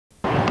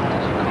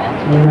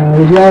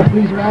Would you all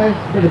please rise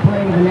for the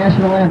playing of the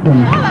national anthem?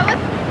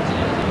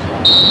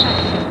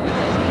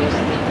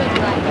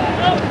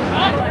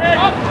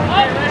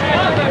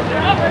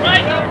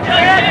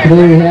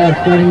 Today we have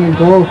starting in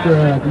goal for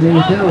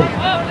Dominguez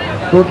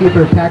Hills,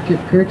 goalkeeper Patrick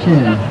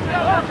Kirchin,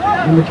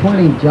 number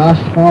 20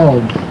 Josh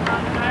Falls,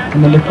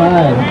 and number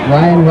 5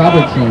 Ryan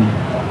Robertson,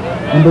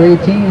 number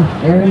 18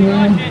 Aaron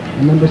Leon,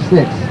 and number 6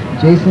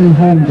 Jason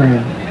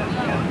Holmgren.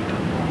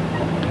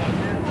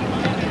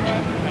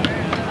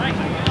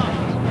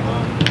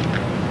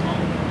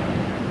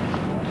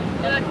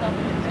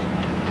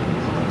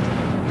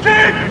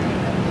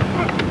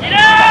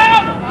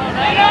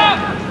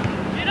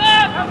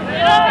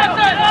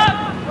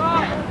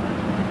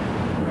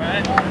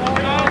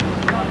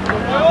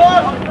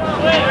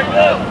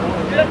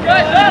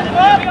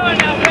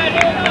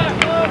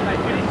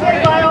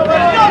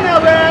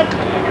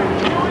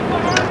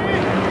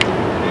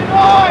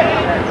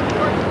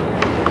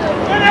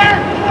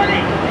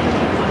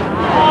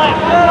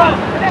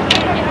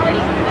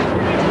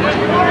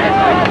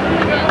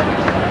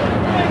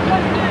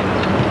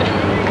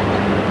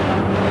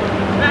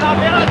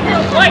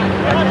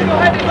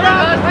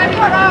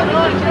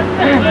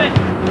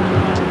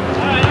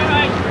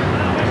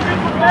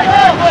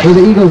 For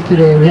the Eagles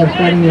today, we have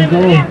starting in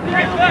goal,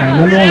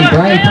 number 1,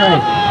 Brian Price.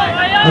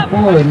 At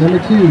forward, number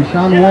 2,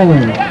 Sean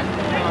Wolin.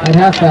 At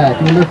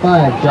halfback, number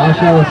 5, Josh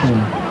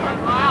Ellison.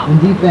 In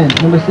defense,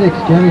 number 6,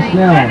 Jeremy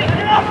Snell.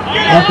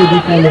 Also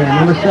defender,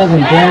 number 7,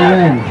 Dan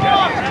Wren.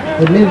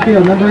 At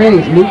midfield, number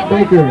 8, Luke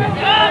Baker.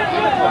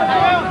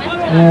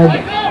 And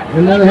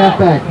another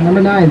halfback,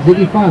 number 9,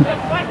 Ziggy Funk.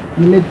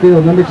 In the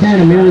midfield, number 10,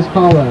 Amir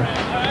Rizkala.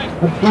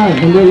 Up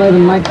front, number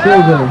 11, Mike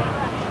Silva.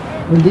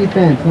 In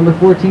defense, number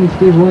 14,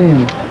 Steve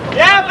Williams.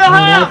 On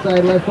the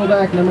outside left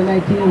fullback, number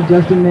 19,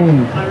 Justin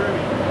Maines.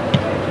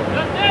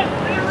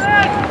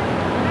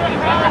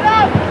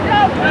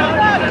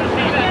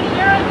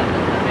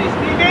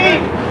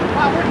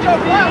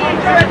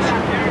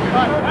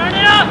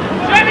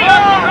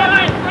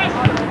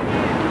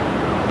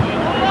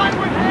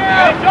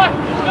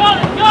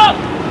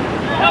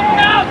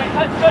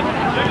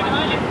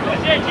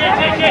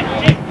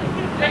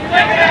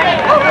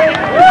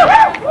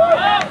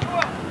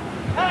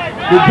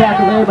 Good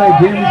tackle there by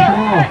Jeremy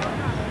Small.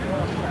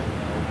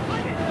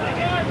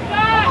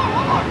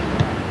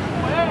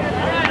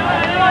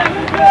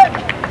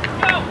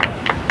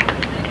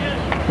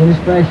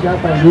 Finished by a shot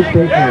by Luke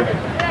Baker.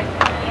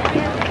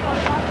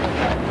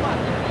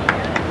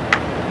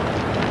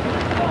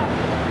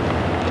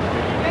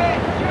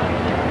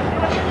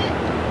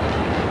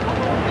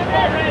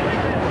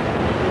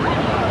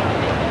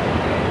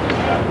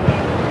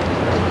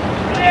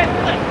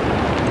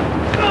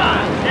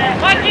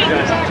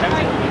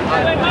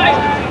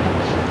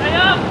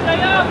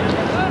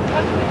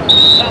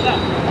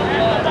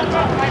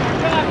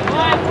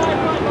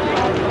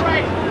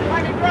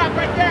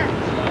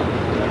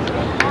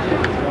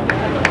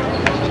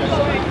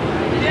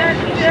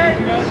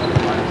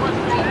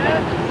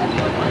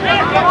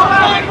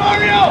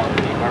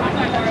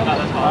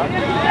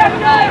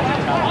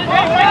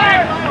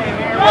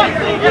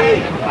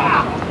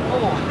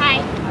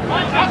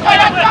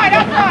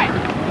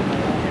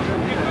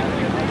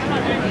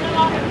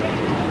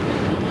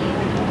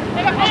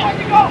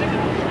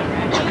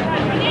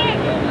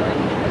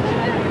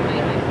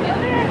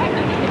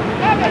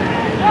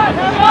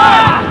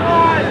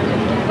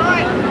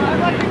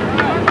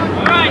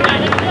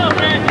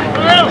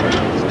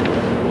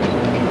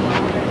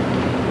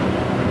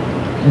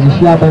 There's a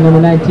shot by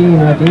number 19,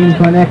 Raheem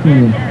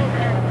Konechny.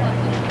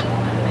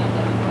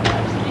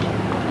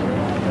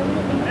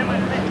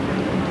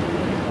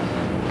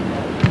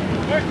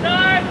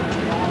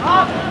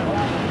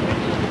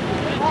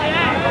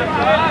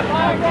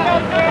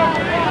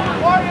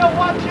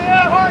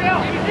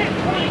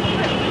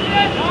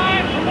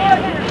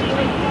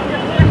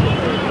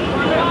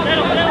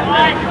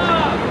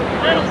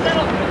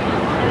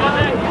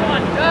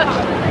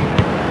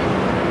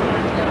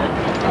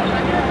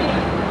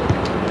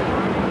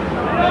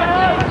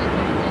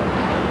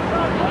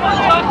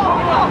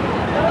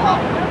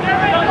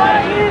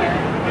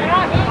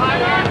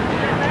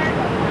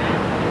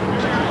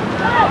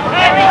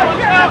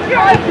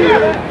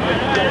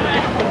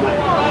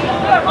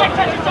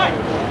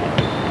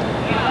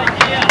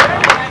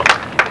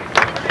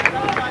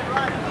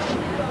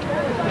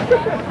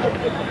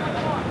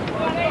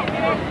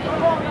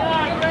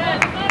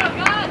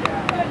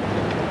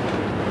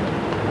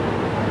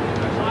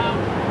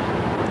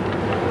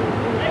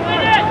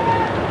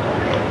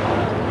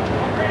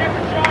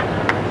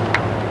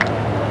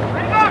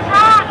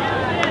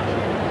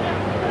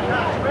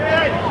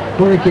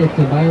 Quarter kick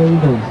to Biola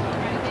Eagles.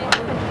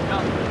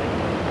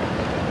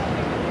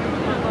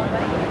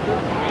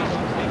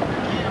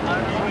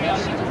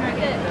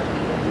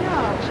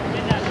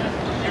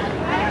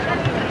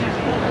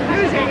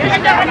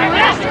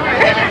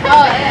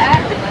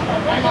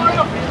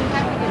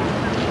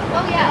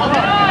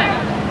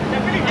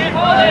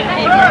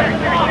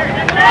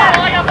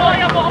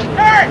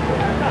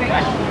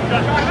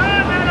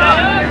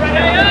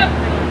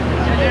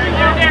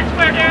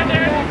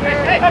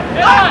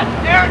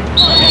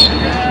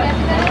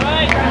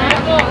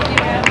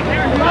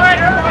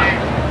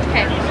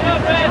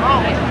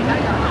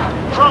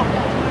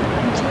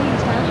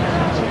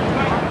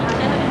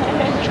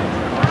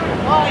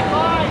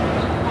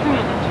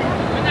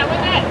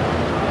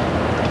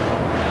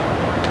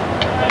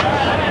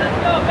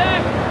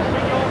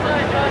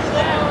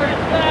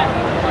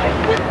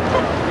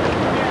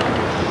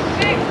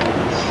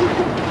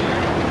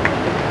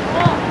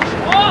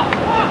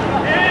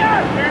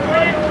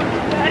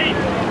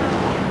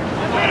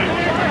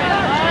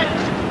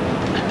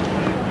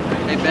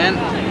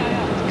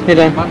 Hey,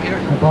 Dan.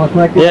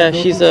 Yeah,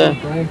 she's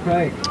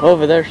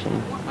over there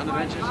somewhere. On the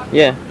benches?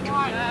 Yeah.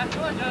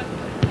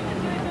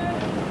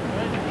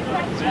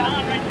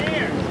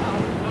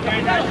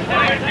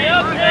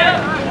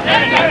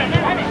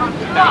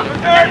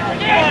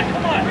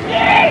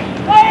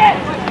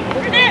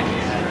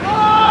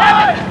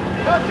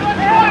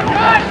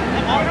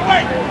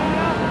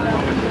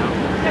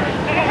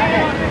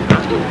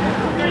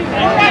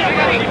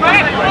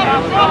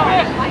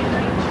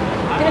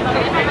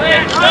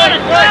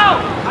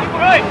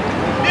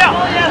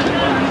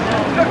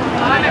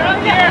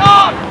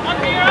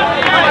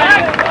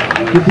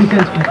 Good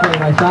defense control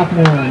by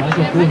sophomore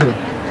Michael Kruger.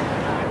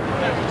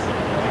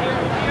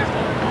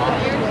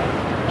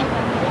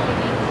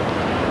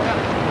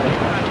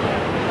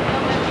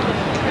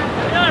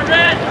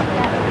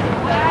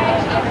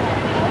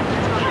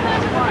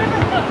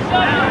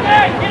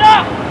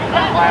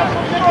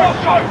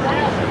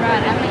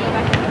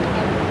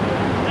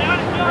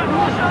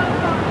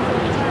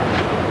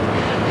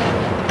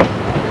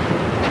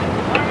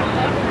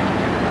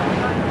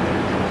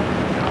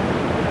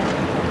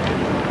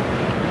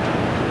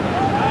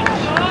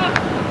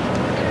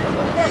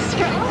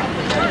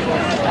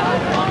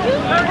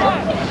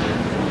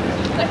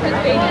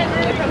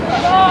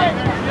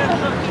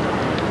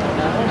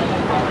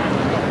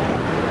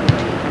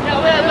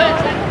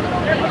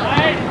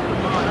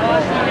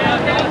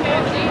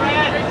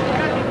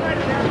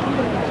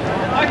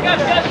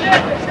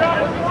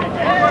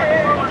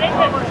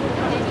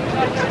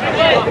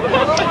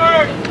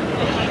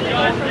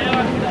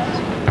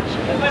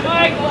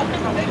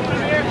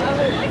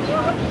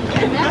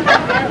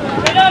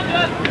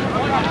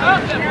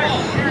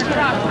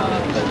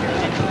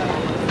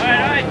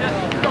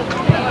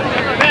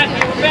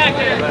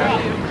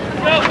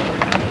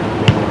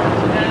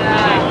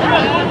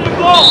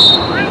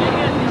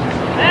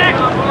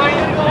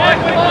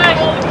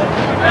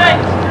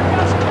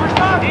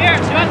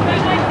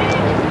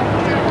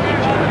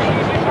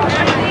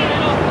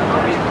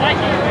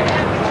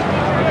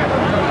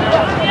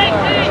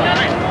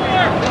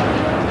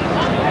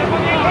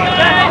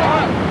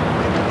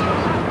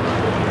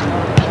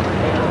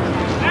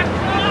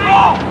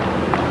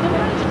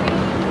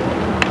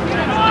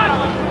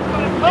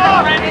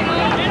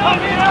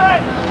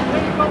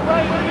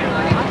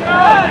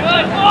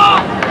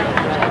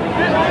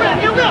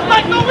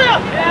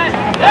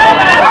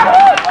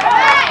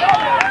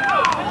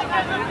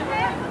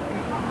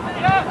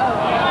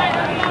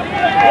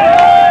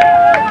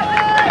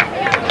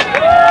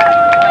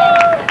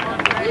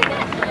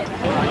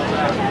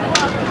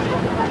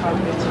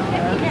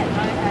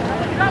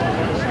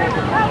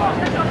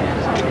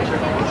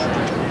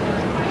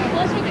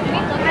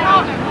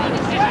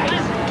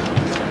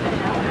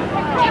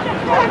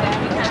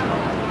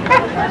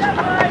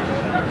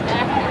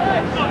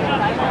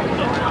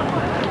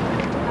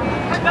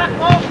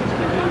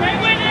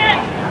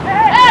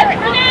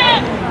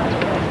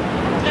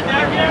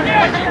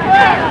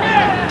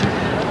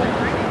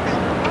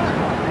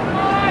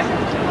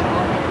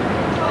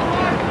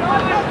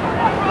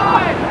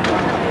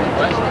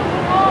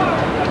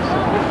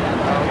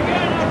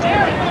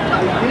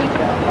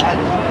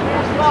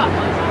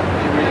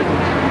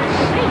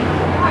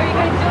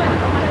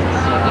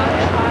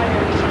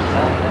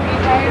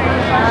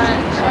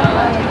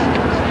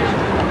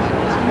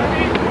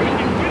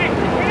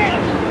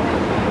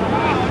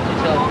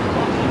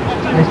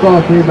 Nice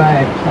ball cleared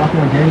by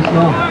sophomore Jerry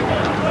Small.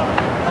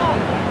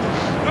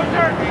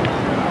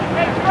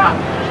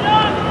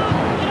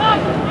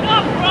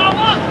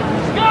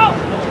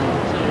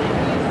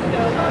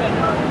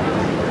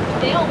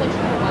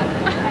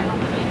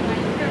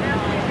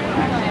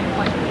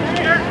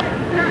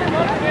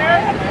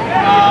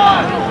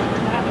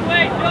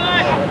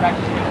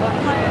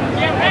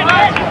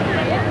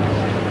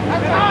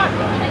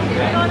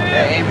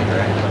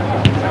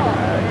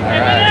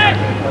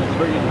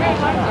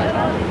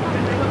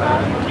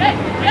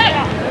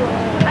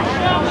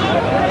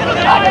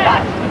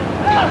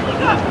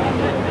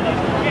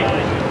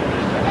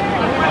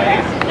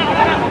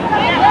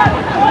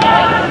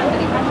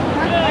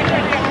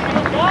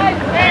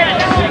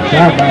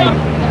 Shot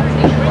by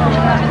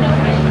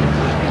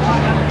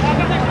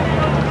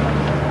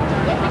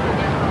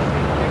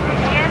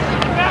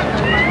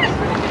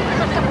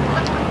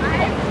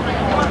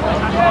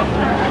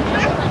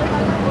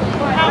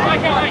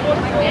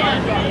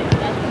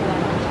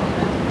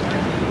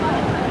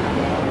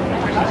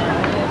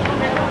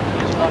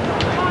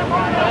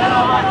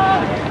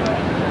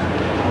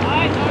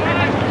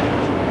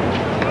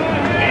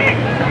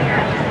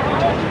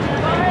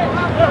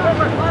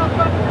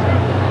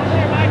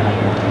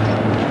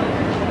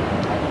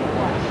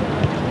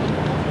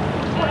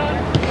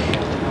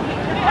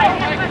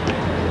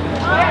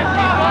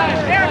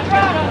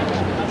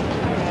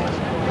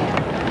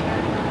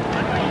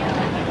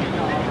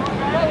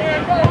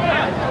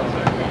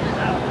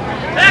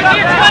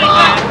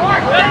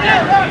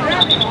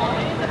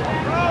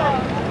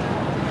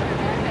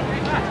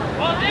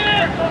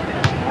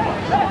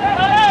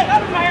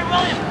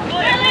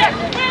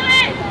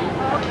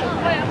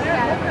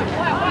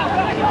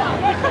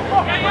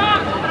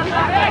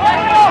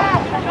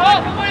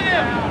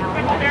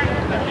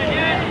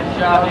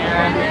job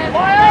here.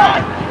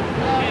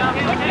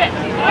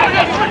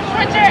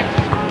 Switch it!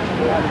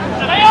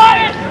 Stay on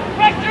it!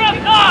 Pressure up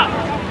top!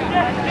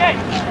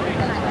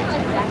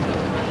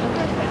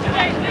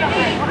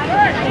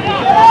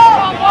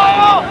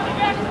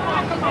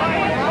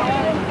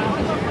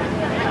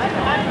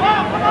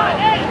 Come on,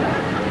 hey!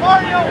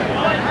 Mario!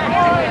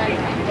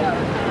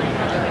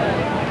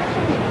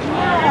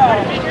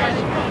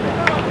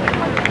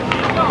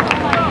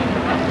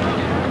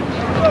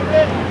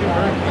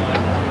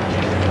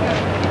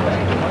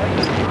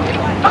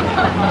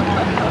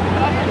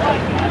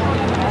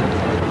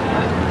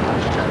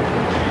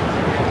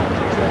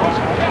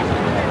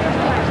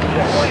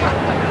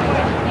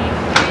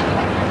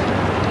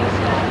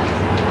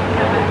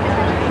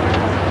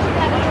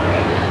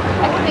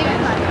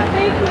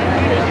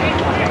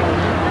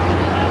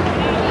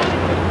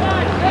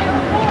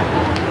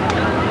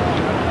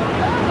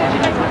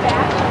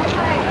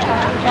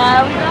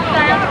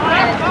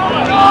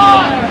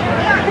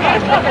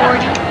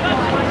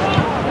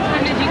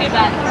 When did you get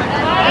back?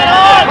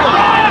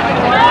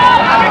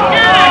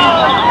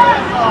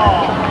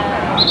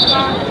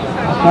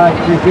 Outside,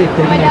 3 feet,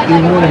 taking that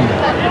team winning.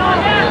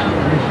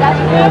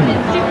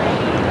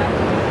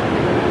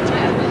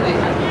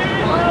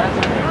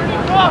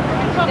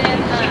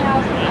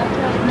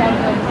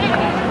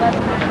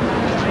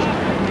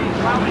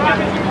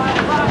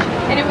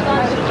 And it was on.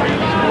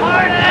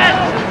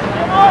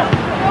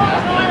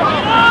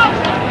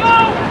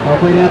 All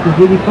played out to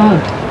Ziggy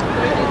Funk.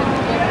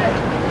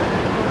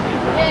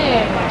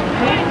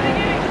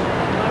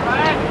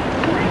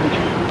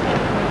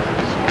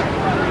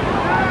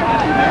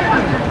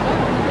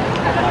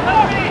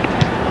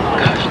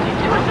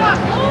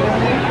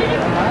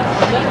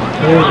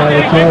 Cleared by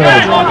the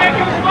Torres.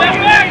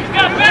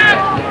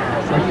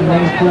 That's the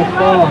main flip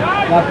ball.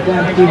 Drop it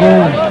down to Steve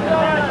Owen.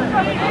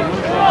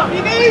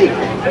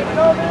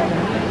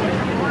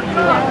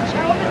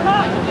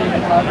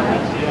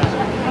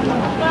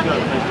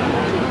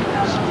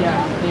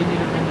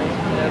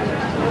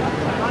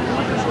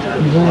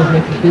 Steve Owens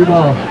makes the 2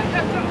 ball.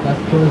 That's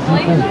the Torres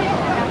defense.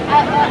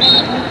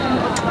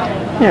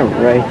 Yeah,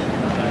 right.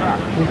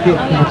 Good kick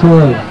for the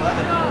Torres.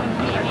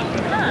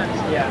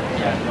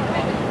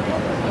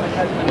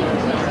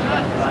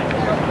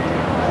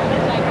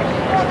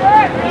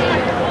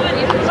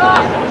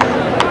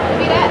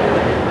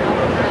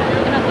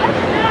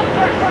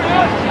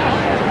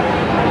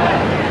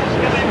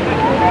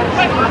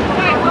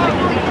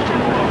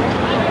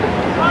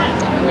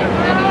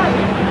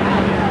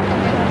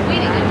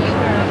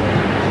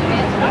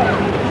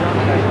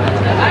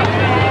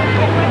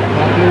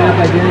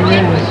 By Darren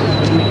Ramos,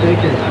 Luke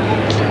Baker.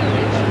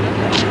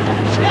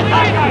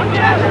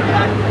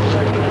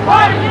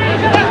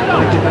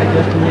 Directed by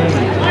Justin Yates.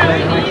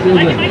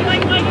 Mike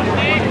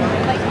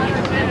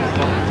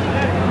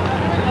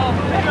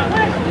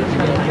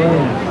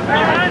Silva.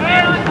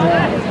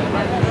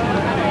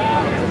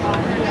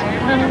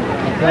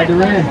 Outside the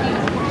rim.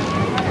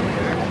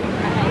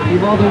 Three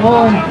ball to 1.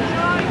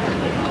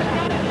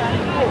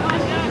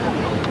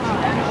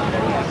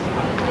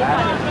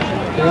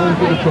 Going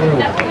for the Torres.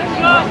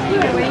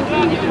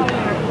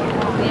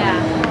 Yeah.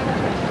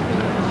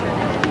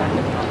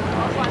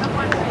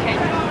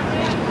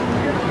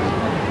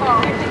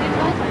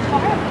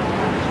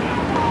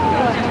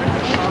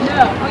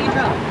 No. Oh, you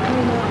dropped.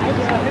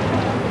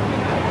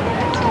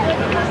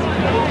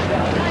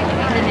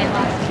 And then they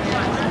lost.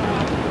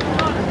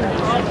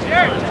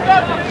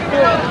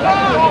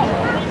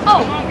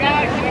 Oh!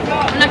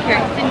 I'm not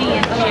curious. Cindy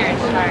is here.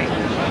 Sorry.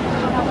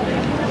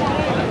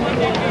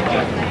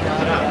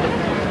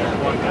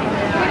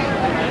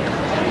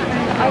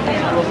 I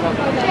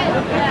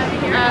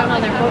don't know,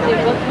 they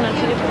both come on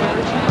 2 different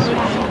roads.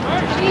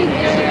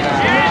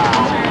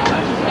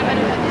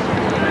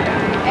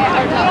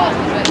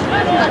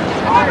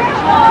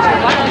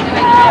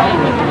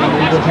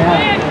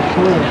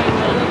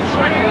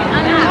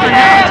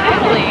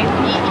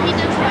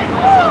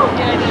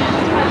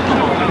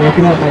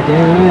 Broken up by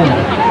Darren Lynn.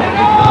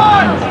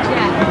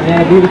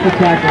 Yeah, beautiful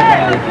tackle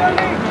by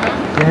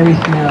Jeremy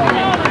Snell.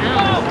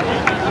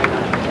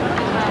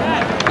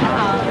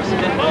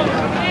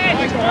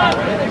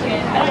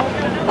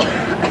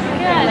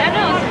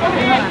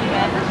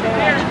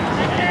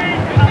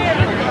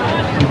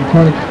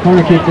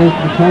 Corner kick goes to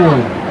the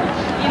Torres.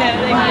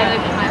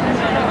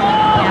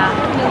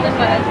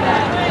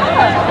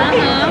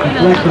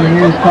 Deflection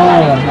here's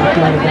Paula.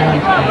 Outside of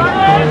bounds.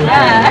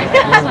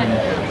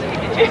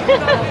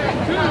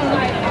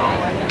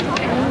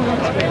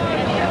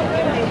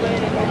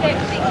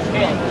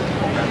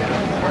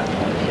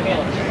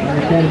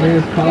 Number 10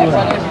 here's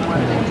Paula.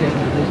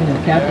 Taking position as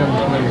captain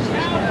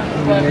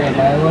for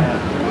Biola.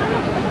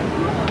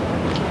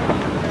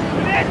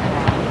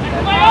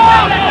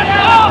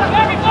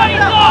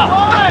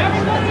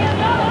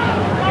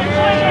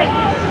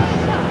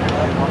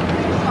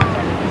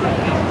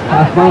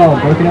 Pass ball,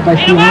 broken up by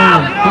Steve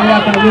Williams. Cleared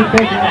out by Luke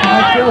Baker.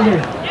 Mike Silver.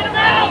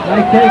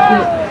 Mike takes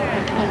it.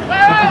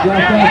 That's to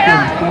Josh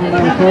Austin. Followed by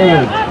the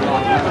Torres.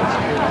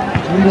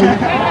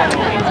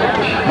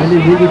 And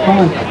it's Ziggy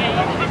Funk.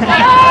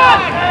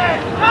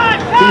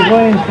 Steve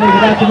Williams plays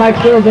it out to Mike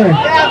Silver.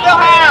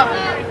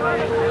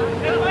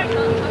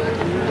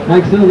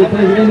 Mike Silver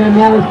plays it in there,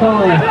 Morris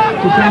Collar.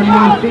 To Sean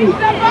Warren's feet.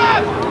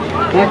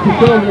 Back to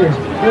Silver.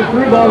 There's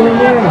 3 ball in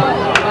there.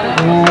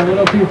 And a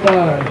little too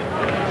far.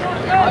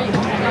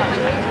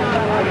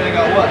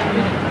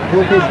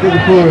 Full pitch to the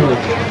Toros.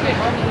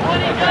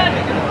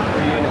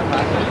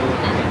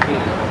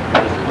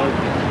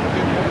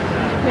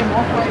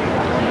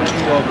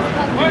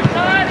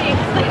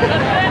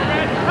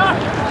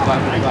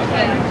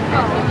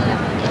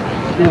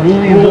 Still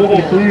Williams up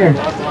to clear.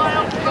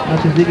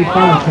 That's a Ziggy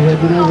Funk who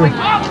heads it over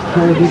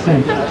toward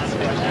defense.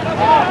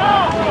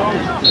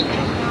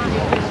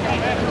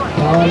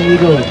 Ball on the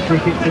Eagles. Free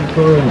kick to the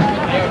Toros.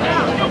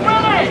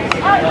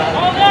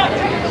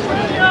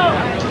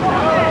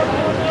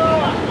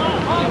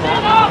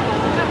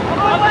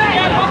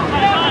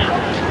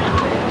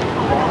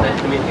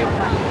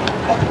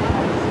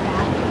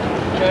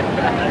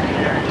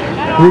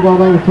 Free ball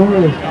by the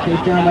Toros.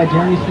 Chased down by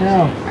Jeremy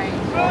Snell.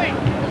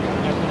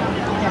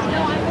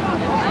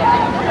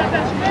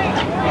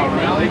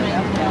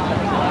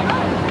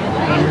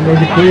 And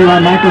there's a clear by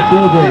Michael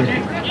Silver.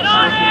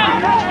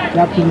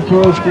 Drop to the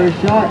Toros for a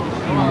shot.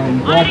 And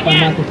blocked by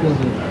Michael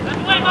Silver.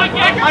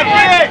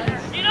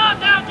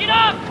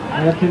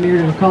 Right up to near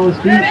to the Colors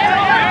feet.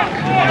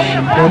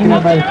 And broken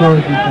up by the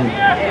Toros defense.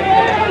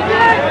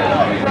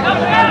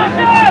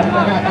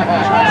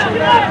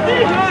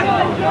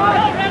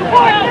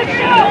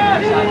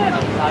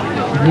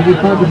 Ziggy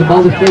Funk with the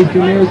ball to space to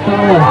Mayor's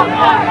Collar.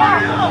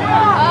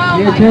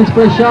 Mayor turns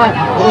for a shot.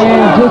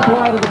 And just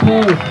wide of the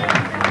post.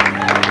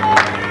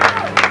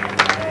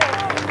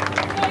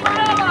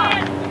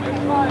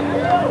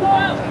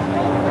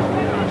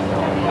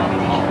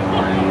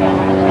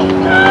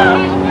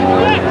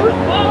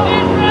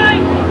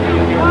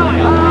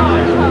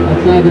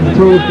 Outside of the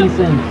Toros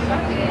defense.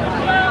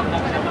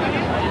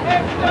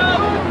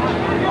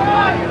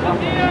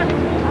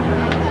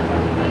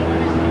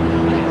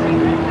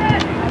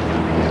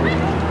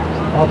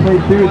 Ball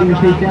played through, being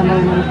chased down by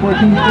number 14,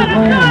 Steve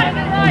Williams.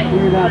 And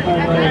cleared out by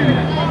Williams.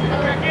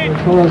 The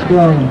Toros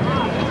growing.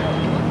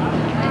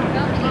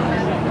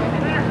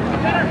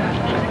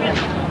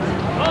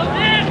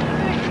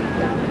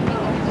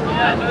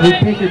 Luke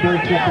Baker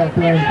breaks up that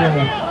throwing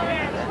play.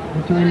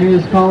 Return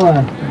Ramirez Cola.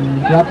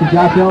 And drop to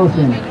Josh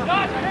Ellison.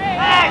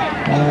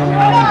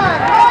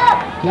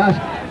 Josh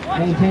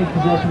maintains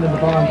possession of the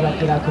ball and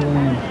drops it out to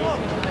Williams.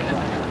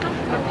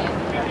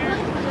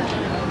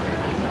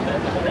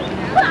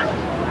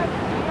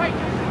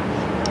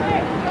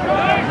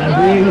 As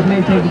the Eagles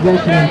maintain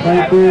possession and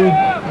fight through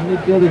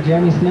midfielder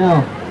Jeremy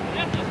Snell.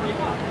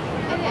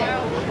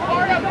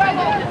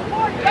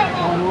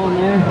 On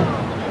there.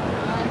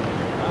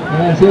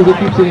 And Silver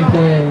keeps it in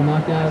play.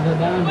 Knocked out of the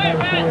bounds by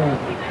the Toros.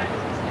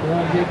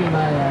 Throw taken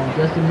by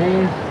Justin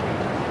Maines.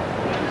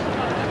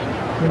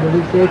 To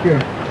Luke Baker.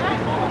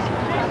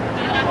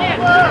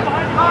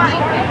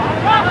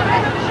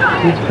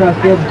 Reach across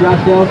field to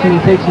Josh Ellison. He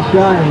takes a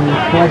shot and is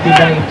collected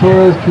by the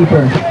Toros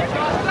keeper.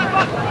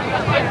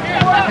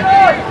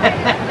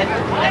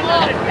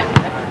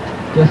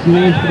 Justin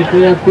Maines for the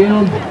clear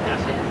upfield.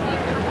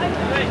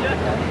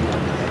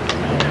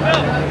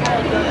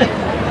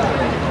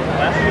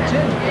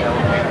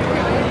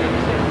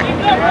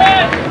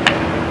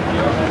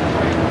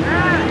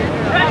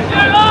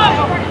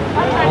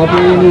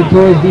 Operating into the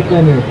Toros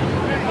defender.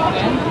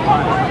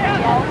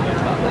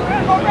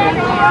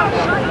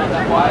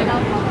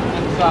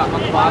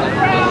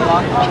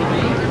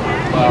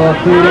 Ball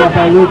cleared out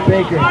by Luke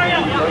Baker.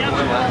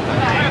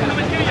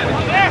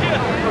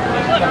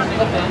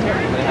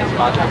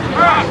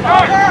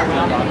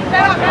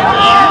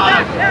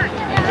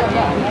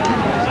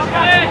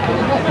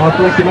 Ball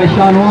collected by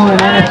Sean Wallen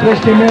and a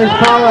switch to Mayor's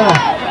Collar.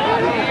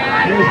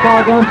 Mayor's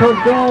Collar going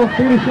towards goal.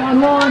 Through to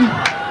Sean Wallen.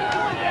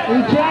 He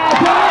jabs.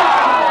 Oh!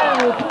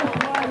 Just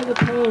wide of the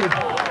post.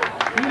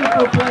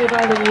 Beautiful play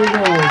by the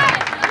Eagles.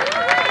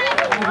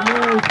 As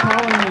Mayor's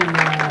calling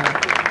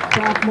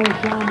sophomore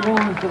Sean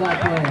Wallen for that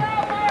play.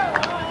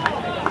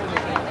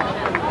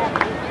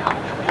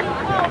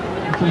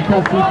 Some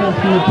tough defense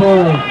from the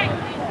Toros.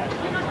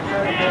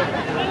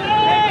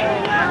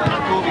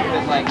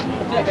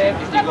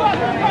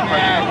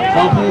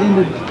 Ball played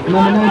into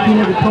number 19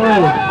 of the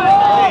Toros.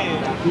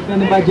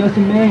 Defended by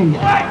Justin Maines.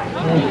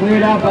 And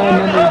cleared out by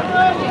number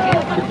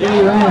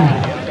 3 Ren.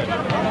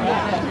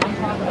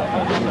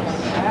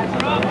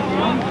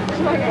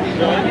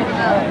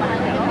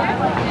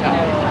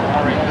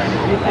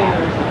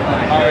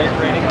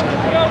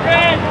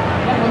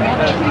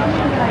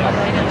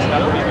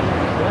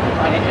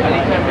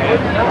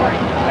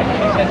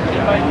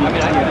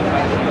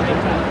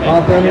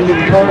 Ball thrown into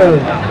the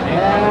Toros.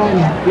 And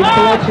good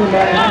collection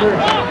by number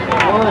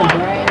 1,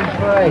 Brian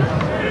Price.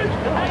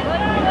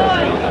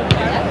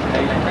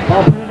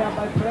 Ball put it out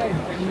by Price.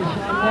 Into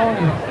Sean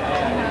Warren.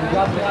 He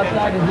drops it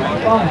outside to Ziggy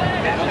Funk.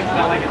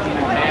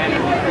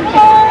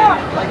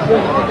 Like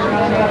this, taking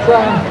around the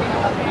outside.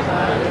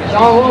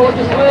 Sean Warren with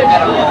the switch.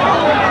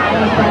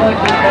 And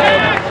selected by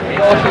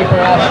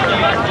goalkeeper up.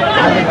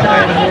 Every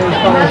time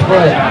he's on his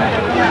foot.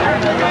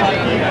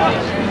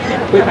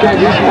 Quick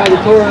transition by the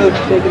Toros,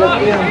 take it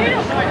upfield.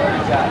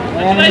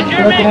 And it's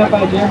broken up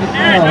by Jeremy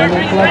Snell, and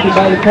then collected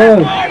by the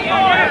Toros.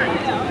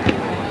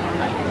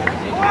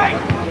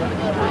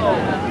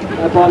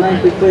 That ball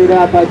nicely cleared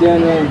out by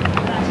Dan Rand.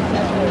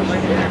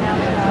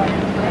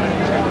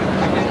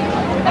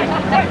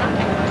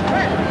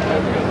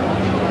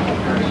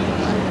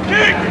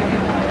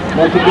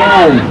 Once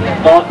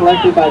again, ball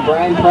collected by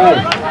Brian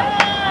Price,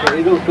 the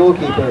Eagles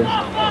goalkeeper.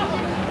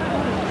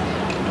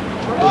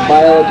 As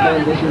Biola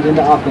transitions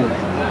into offense.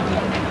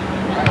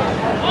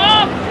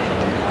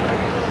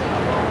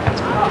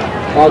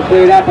 Ball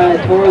cleared out by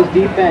the Toros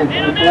defense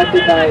and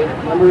collected by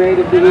number 8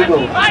 of the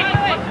Eagles.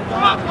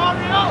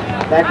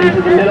 Back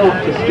into the middle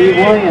to Steve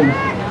Williams.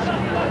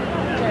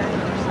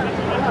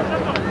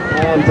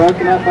 And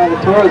broken up by the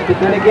Toros, but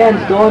then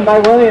again stolen by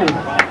Williams.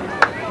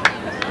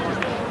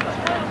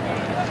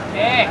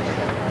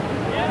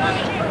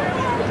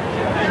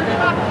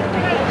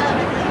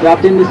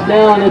 Dropped into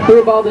Snell and a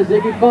through ball to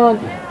Ziggy Funk.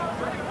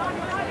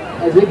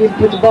 As Ziggy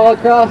puts the ball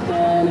across,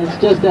 and it's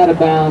just out of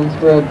bounds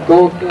for a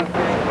goal kick.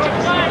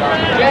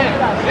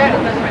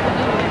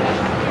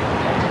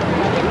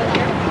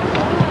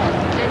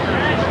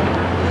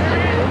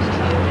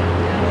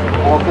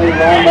 Ball played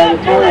long by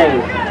the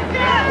Toros.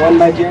 Won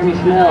by Jeremy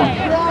Snell.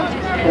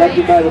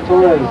 Collected by the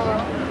Toros.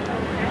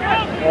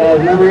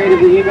 As number 8 of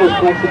the Eagles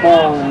collects the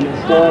ball and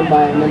is stolen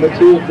by number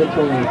 2 of the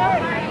Toros.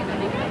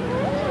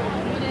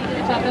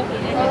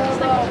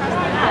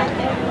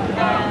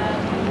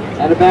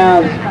 Out of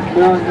bounds,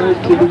 throwing goes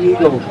to the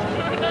Eagles.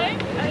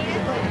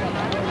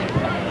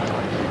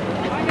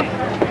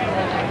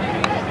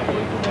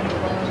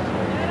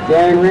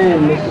 Darren Wren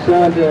makes the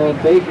throw into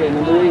Baker,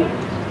 number 8.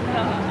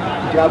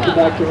 Drops it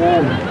back to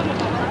Wren.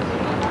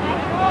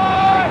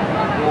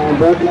 And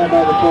broken up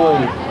by the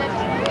Toros.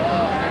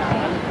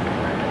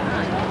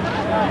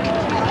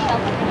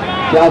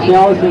 Josh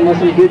Allison with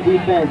some good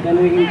defense,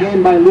 ending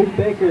again by Luke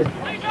Baker.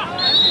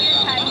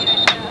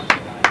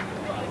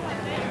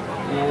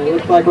 And it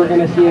looks like we're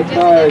going to see a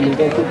card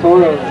against the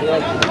Toros.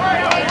 Yes.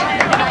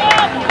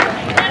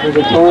 There's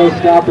a Toros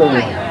stopper.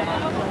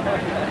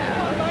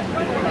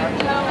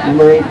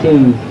 Number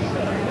 18.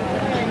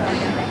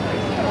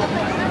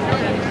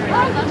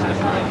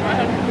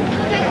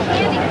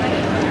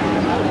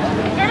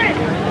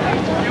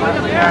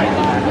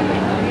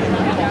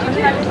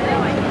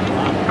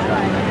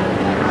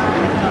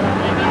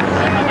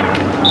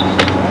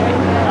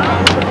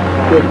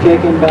 Good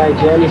kicking by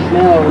Jeremy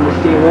Snell into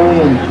Steve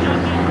Williams.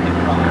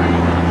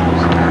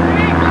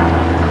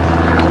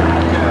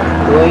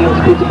 Williams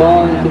puts the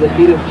ball into the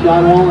feet of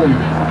Sean Wallen.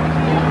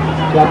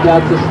 Dropped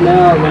out to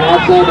Snell and then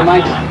outside the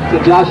mic to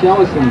Josh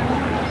Ellison.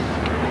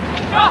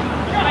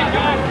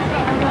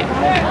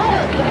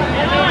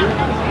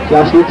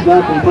 Josh looks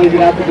up and plays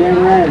it out to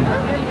Darren Wren.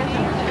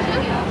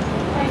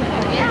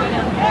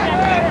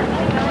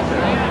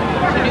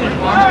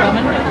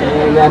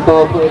 And that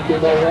ball played through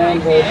by Wren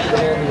goes to the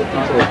hands of the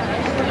people.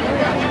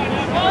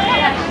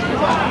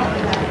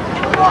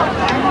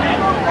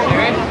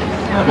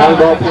 Long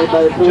ball played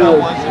by the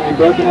Toros and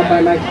broken up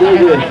by Max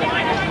Silver.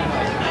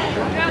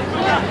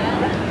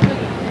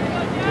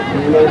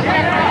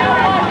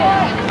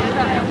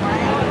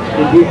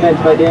 Good defense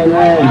by Dan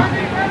Wren.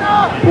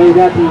 Plays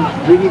out to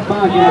Ziggy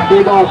Funk and a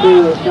free ball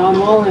to Sean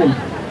Wallen.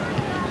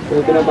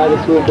 Broken up by the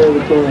sweeper of the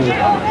Toros.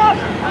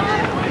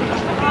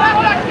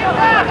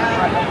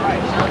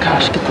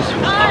 Gosh, get this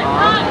one.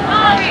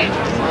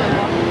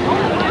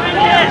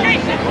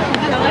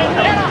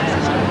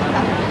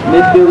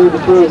 Midfielder of the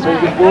Toros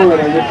brings it forward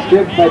and gets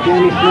stripped by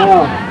Jeremy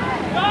Snell.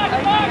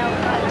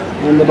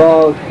 And the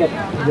ball kept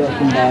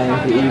possession by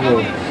the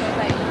Eagles.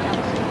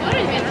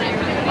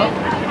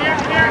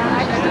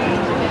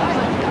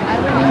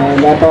 And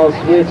that ball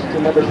switched to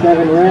number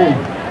 7, Wren.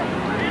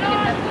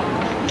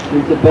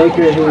 It's a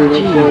Baker who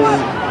makes the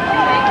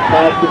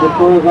pass to the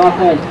Toros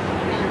offense.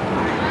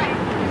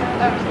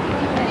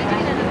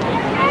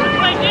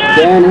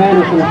 Dan Wren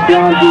with some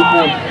strong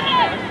defense.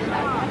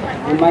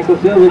 And Michael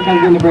Silver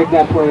comes in to break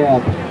that play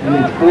up. And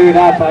it's cleared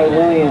out by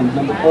Williams,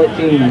 number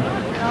 14.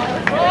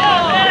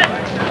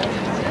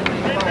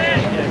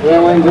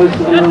 Williams goes to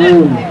the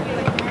maroon.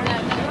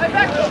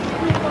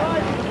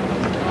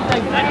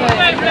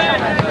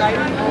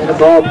 And the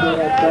ball played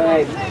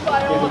outside.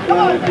 There's a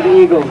throw to the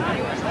Eagles.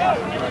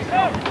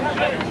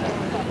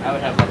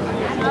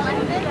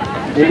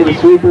 Into the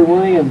sweeper,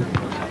 Williams.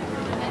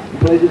 He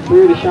plays it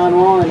through to Sean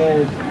Wallen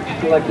and is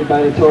selected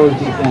by the Toros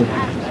defense.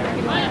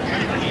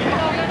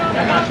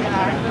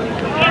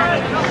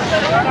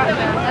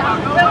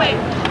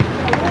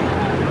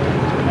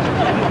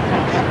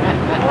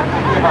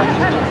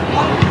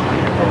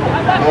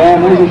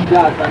 And there's a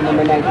shot by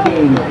number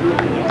 19.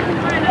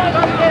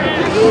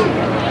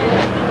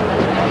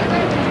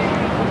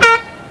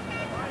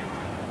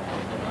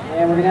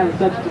 And we're going to have a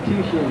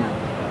substitution.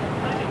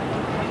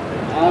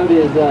 Out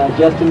is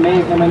Justin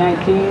Mays, number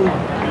 19,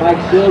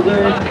 Mike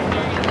Silver,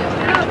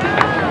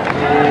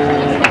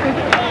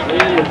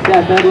 and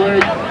Seth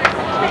Edwards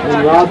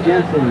and Rob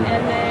Jensen.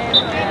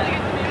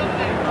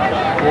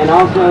 And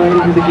also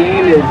into the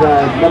game is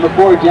number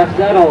 4, Jeff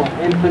Settle,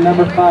 in for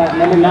number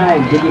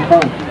 9, Diggy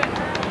Funk.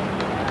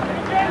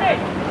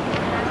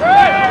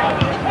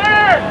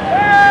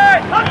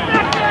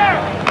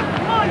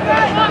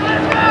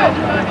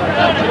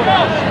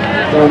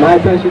 So high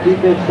pressure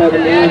defense,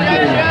 7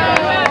 minutes.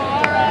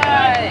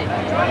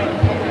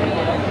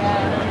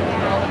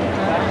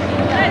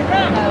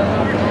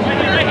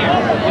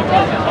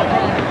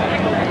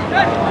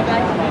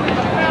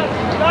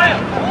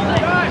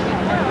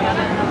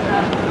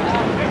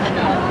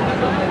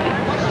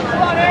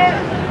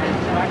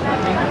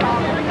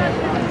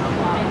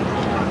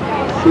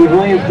 Steve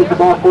Williams puts the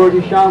ball forward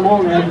to Sean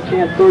Walton, has a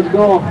chance towards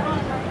goal.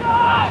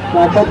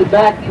 Now cuts it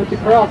back, puts the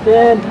cross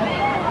in.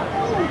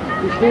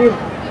 To Steve.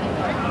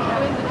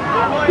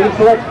 Steve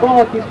selects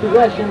ball, keeps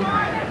possession.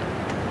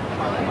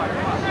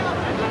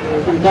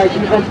 There's some tight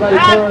defense by the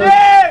Toros.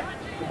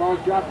 The ball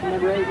drops to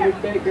number 8,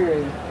 Luke Baker.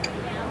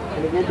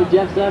 And again to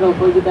Jeff Settle,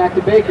 plays it back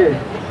to Baker.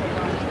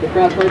 The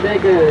cross by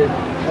Baker,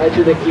 right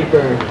to the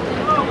keeper.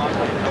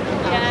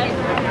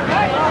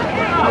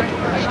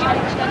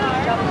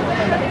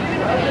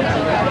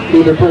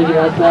 Keeper plays it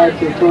outside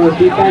to the Toros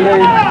defender,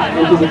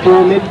 into the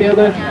Toro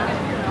midfielder.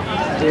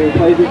 He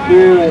plays it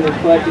through and is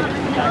collected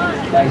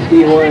by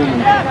Steve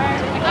Williams.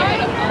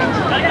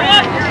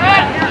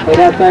 Played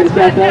outside to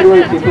Seth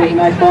Edwards, he plays a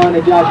nice ball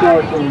into Josh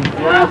Ellison.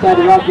 Went outside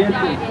to Rob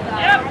Jensen.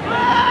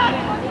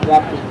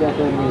 Drops to Seth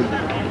Edwards.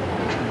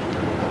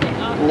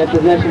 And a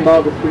possession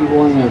ball to Steve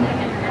Williams.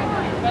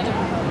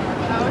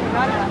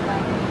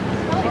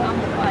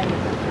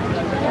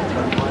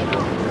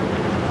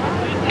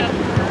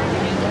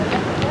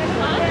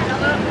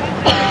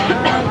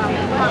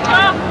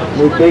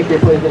 Luke Baker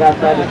plays it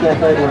outside to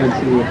Seth Edwards,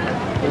 who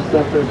looks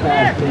up for a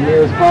pass. And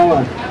here's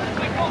Paula.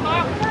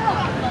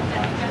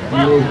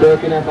 And he's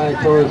broken up by a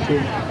Toro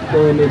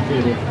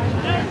midfielder.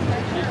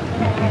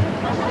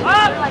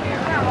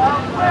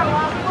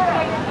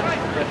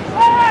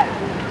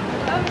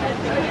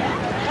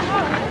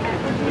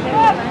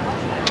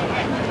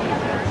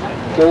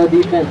 Toro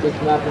defense looks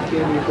an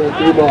opportunity for a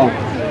through ball.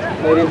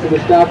 Right into the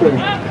stopper.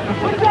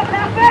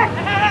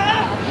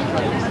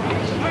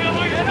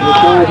 The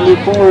Toros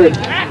move forward.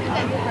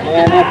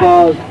 And that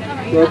ball is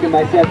broken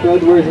by Seth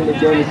Edwards into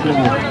Jeremy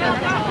Snow.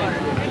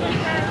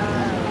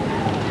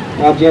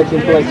 Rob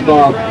Jensen collects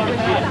ball.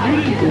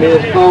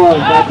 There's Paula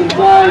back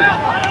inside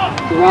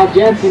to Rob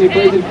Jensen, who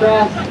plays it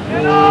fast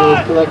and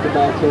is collected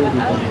by a Toro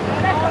defense.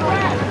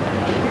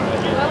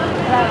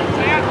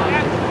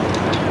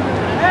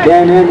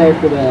 Darren in there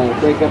for the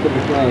breakup of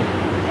the play.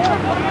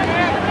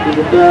 He's a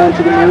throw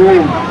into the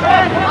Maroons.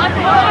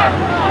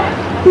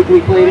 Quickly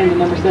played into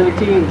number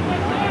 17.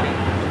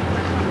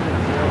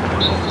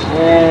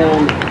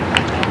 And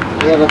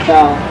we have a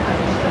foul.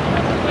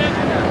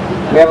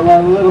 We have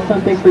a little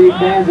something for you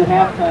fans at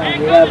halftime.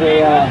 We have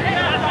a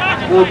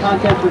little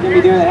contest we're going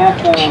to be doing at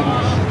halftime.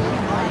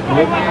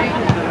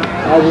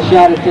 That was a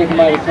shot that's taken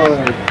by the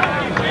Toros.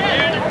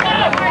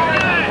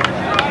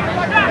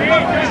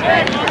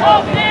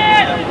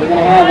 We're going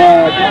to have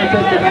a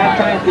contest at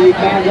halftime for you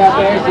fans out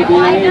there, so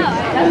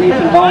we need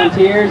some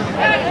volunteers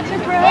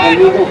and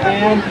Eagle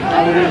fans.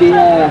 And we're going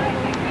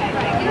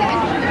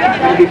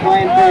to be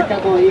playing for a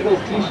couple of Eagles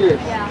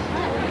t-shirts.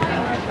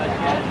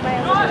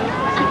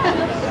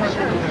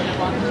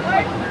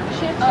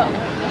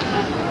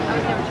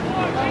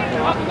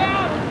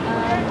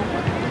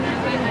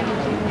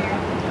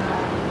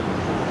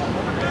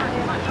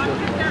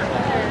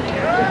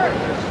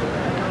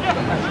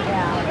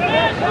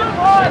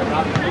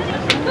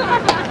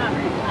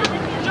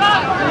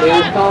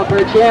 Leo's calling for a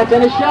chance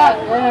and a shot,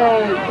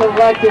 and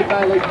collected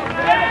by the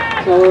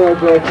Toro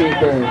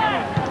goalkeeper.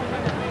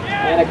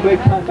 And a quick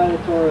punt by the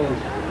Toros.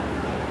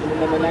 Into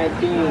number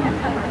 19.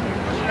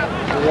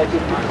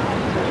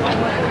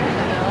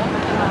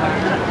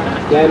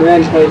 Dan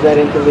Wren plays that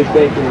into Luke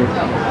Baker.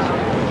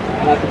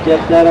 Out to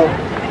Jeff Settle.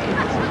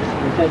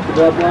 He sends the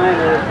glove line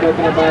and it's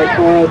broken up by a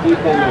Toro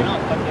defender.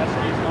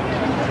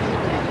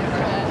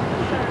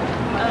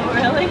 Oh,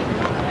 really?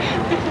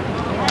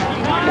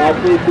 Ball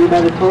played through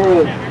by the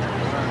Toros.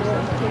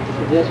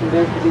 Possession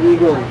goes to the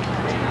Eagles.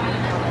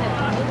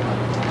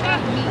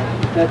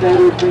 Seth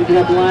Edwards brings it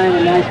up the line,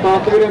 a nice ball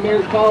through to him.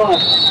 Here's Paula.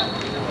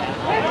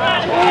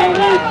 And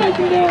he's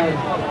taken down.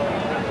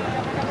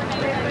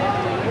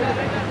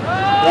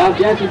 Rob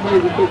Jensen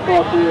plays the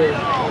football through.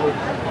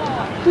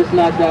 Just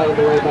knocked out of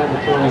the way by the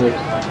Toros.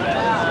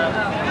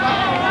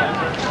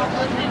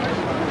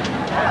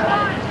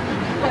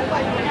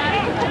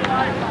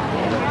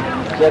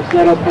 Jeff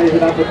Settle plays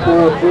it off the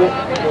Toro foot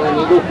for an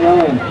Eagle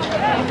throw-in.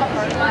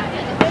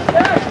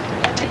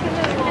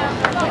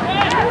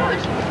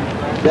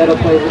 Settle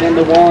plays it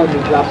into Wallen, who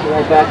drops it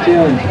right back to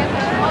him.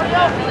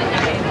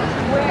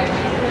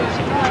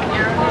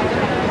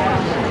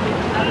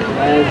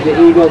 As the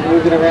Eagles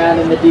moving around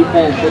in the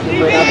defense, looking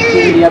for an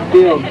opportunity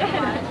upfield.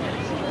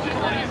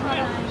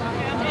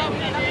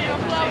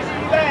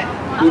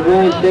 Steve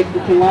Williams takes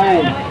it to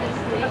line.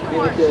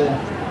 Give it to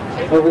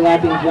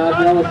Overlapping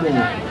Josh Ellison.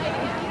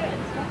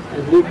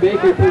 As Luke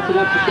Baker puts it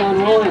up to Sean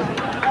Rowland.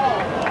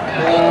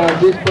 And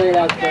just played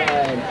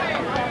outside.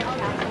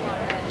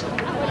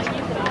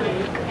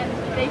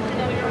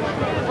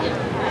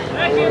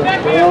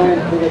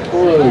 Rowland for the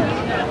forward.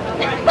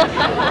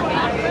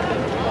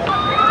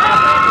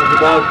 As the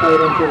ball is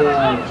played into the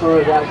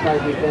Toros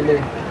outside defender.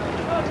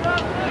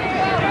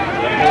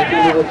 Back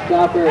into the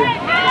stopper.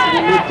 The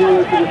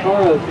midfielder for the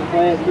Toros. He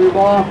plays through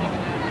ball.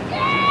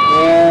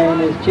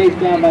 And is chased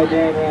down by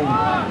Darren Wren.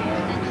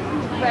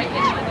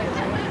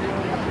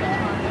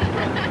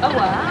 Oh,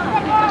 wow.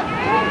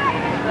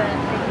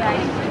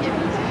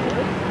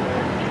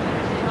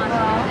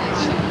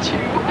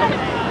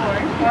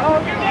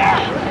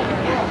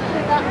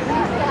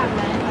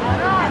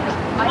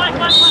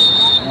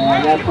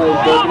 And that play is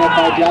broken up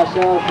by Josh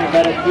Ellison.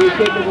 About a free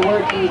kick of the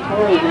work from the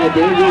Toros in a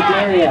dangerous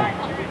area.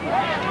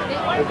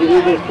 As the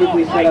Eagles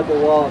quickly set up a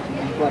wall to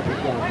deflect the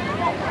shot.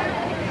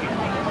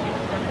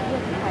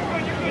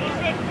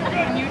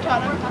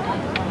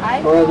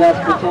 Toros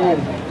asked for 10.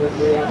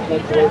 Referee asked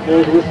to wait for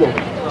his whistle.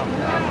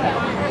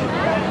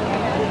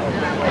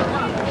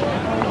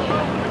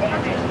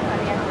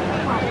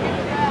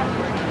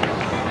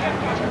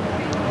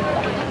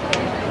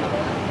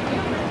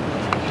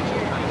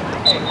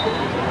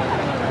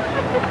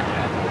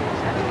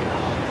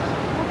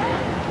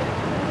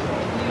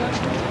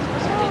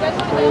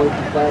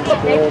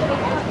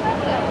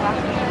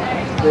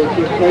 Great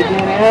kick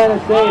taken and a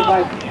save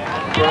by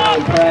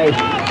Brian Price.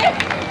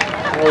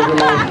 That was a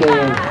nice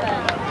save.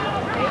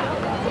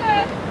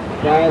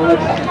 Brian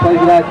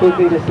plays it out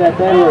quickly to Seth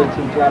Edwards,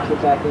 who drops it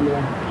back into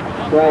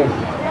Price.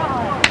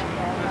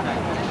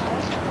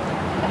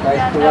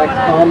 Price collects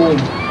calmly.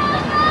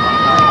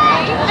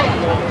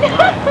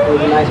 That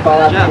was a nice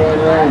ball out to Dan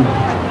Wren.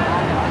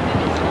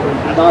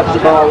 Knocks the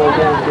ball way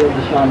downfield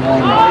to Sean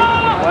Wren.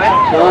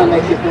 Sean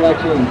makes a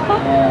collection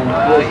and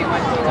just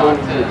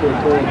tosses it to a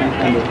Tory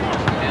defender.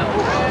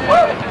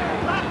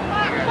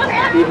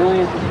 Steve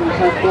Williams is from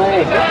tough play.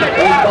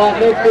 One spot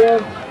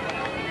midfield.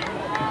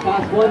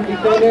 Toss one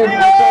defender.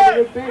 Inside to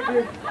Luke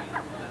Baker.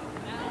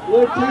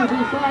 Luke turns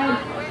inside.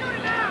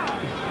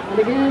 And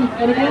again,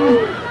 and again.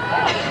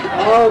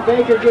 Oh,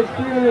 Baker gets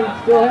through and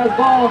still has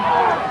ball.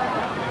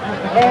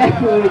 And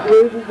Luke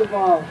loses the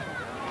ball.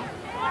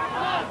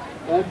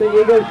 But the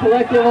Eagles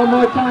collect it one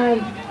more time.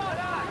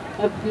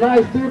 A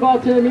nice through ball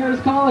to the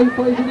nearest call. He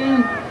plays it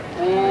in.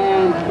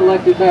 And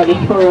collected by the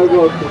Toro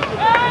goalkeeper.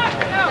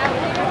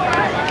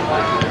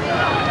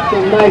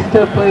 Some nice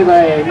tough play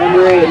by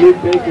number 8,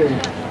 Luke Baker.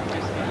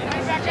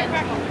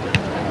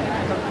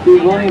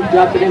 Steve Williams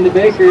dropped it into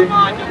Baker. He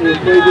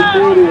plays it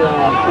through to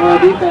Toro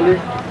defender.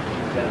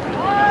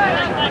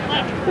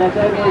 Seth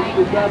Edwards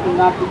picks up and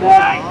knocks it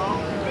back.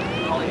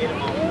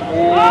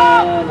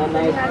 And a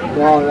nice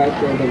ball right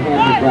there that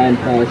hands to Brian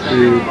Price,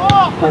 who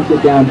punts it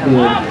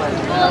downfield.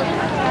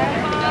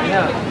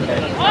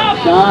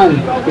 Sean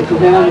gets his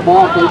hand on the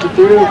ball, plays it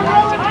through.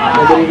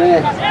 Nobody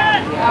there.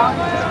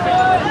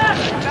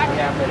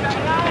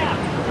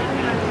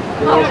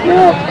 Nice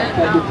now,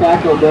 effective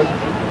tackle, but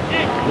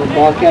the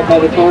ball kept by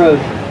the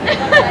Toros.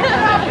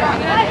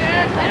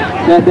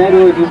 Seth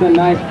Edwards with a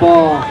nice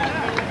ball.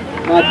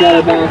 Knocked out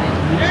of bounds.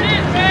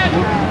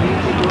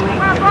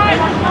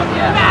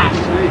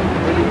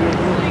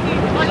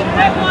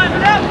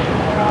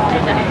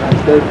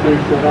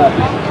 13 stood up.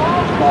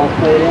 Ball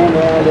played in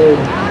and is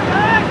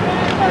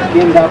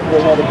skimmed up to the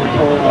head of the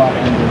Toro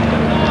offender.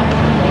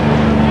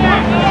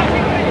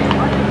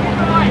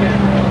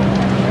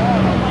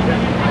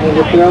 And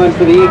the throw in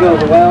for the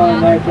Eagles, well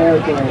in their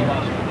territory.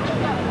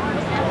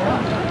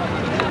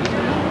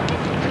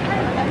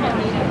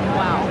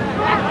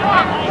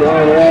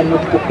 Darren Wren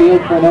looks the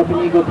field for an open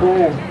Eagle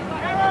player.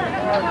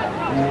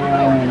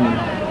 And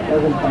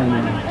doesn't find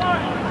him.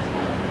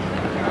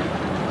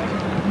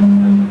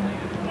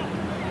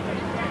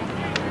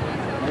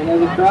 And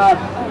there's a cross.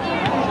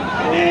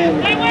 And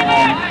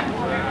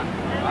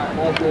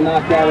nicely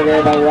knocked out of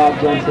there by Rob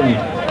Jensen.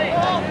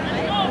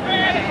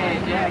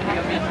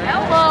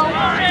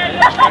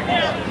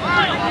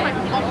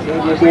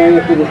 Dangerous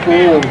area for the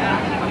Toros.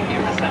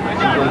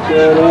 They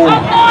throw it in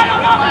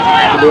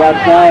to the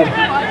outside.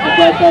 Just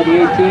outside the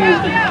 18.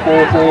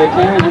 Player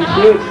turns and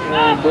shoots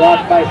and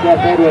blocked by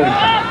Seth Edwards.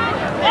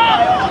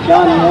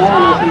 Sean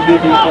Warren with some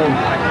good defense.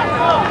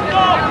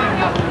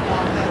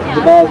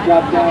 The ball is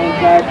dropped down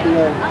inside to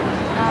the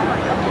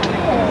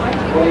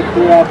way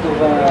through off of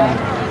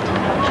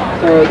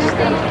Toros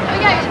defense.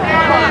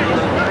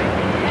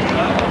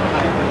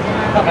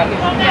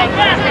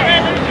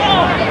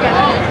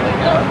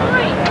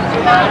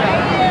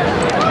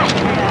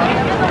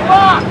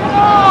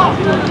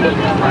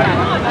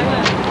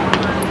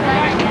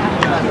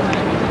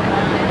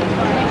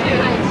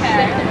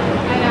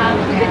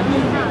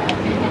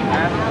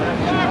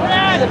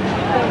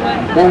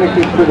 Corner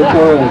kick for the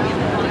Toros.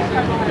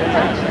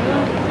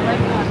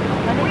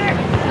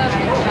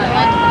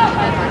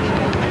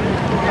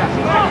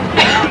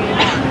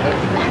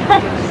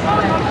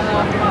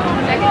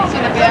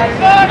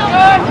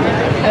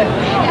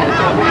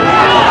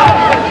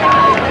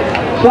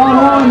 Sean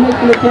Warren makes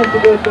an attempt to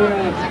go through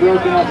and it's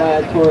broken up by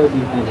a Toro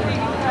defender.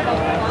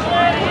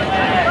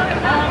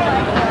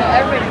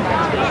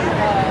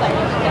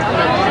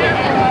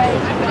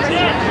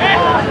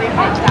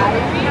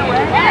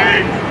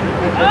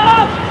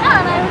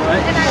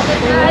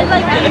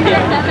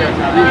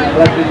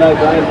 Collected by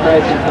Brian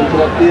Price and comes to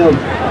left field.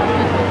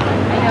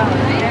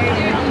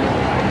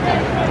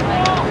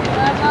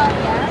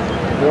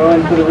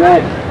 Throwing for the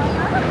red.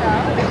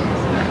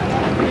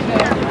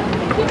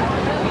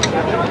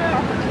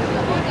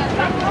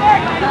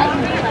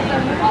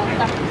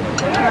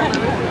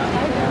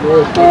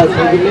 There's pass for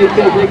the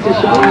midfield, takes a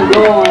shot on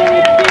goal, and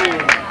it's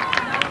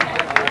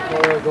saved by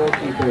our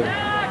goalkeeper.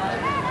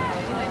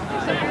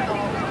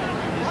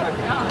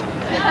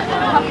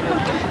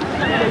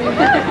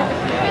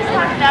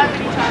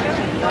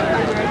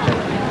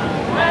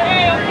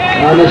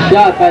 On the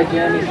shot by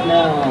Jeremy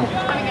Snell.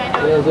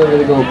 Sails over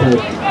the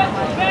goalpost.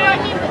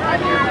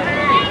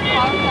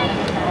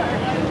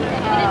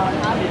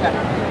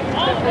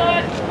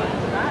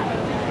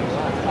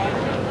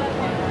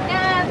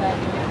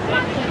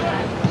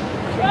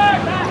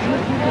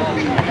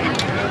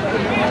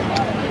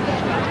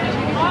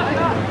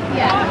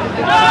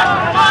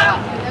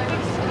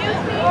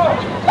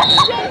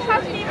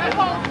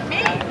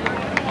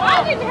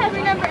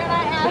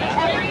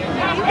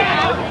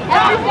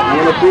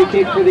 And a free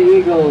kick for the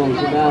Eagles,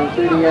 about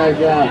 30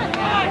 yards out.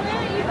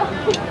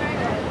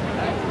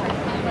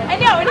 I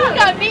know, and he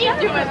got me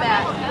doing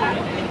that.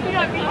 He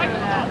got me doing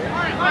that.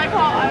 My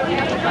fault.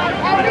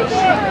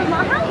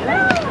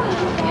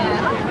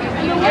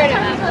 You heard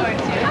him that story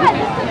too.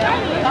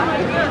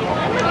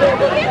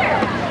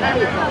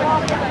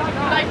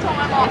 I told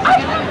my mom.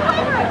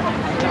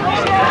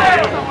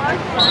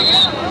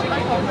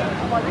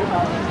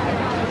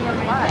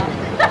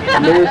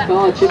 There's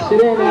Collins, chips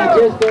it in and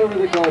just over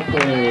the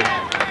goalpost.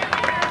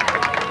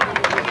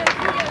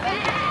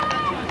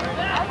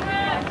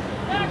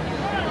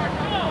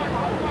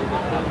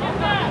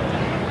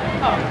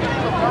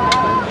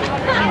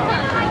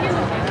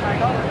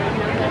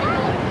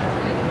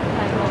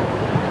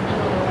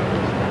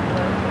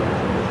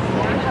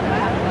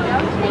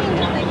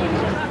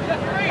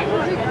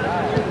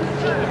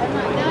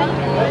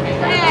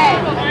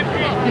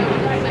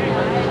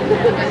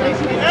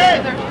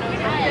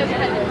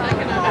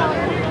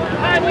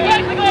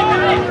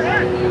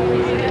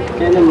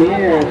 And a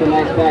mirror at the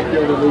nice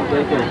backfield of Luke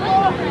Baker.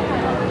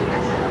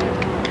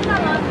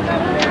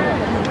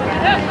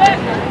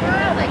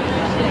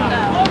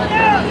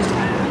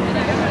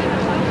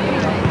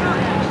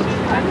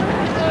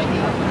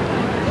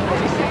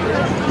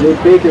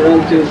 Luke Baker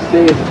runs to his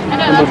face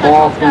from the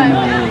ball from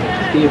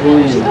Steve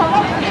Williams.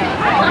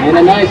 And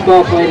a nice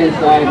ball played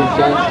inside with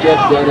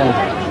Jeff Zeta.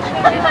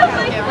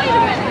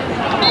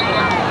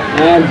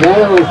 And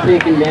Zeta was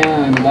taken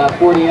down about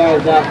 40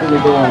 yards out from the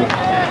goal.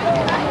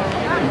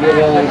 Give a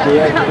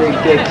direct free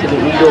kick to the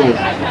Eagles.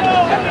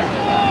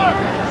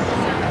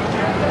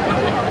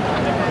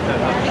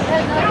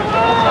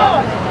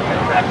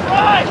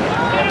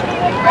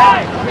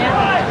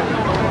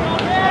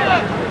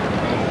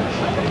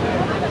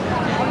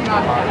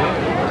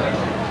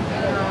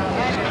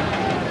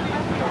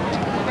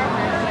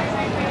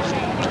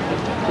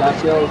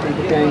 Josh Ellison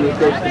preparing to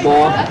pitch the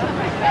ball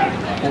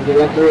as the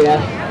referee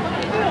asks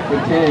for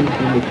 10 in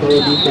the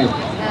total defense.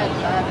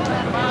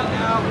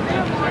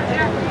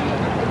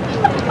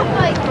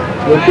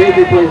 The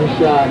Baker plays a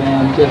shot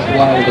and just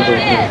wide of the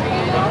break.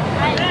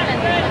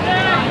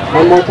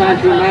 One more time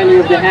to remind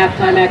you of the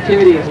halftime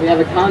activities. We have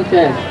a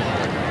contest.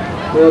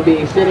 We'll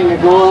be setting a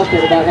goal up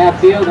at about half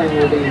field and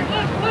we'll be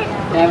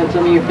having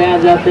some of you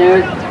fans out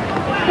there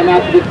come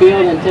out to the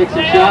field and take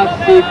some shots,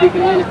 see if we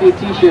can win a few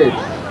t-shirts.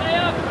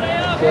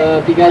 So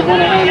if you guys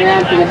want to hang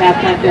around for the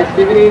halftime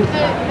festivities,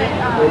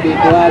 we'll be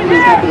glad to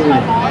accompany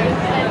you.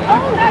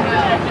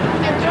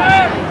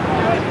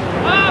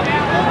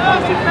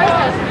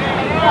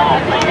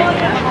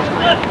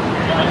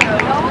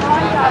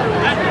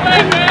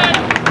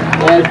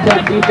 Well,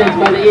 tough defense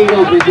by the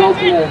Eagles results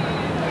in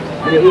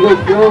an Eagles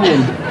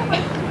throw-in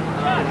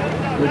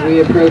as we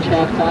approach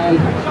halftime.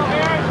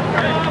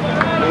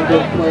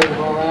 Eagles play the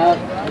ball out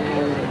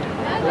and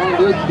one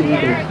goes to the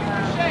Eagles.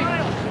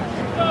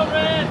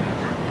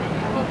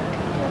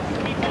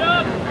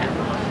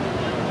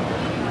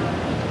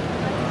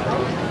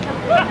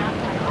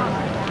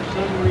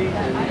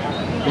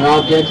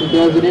 Rob Jensen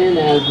throws it in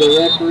as the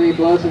referee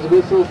blows his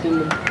whistle,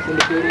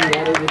 indicating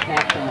that it is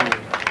halftime.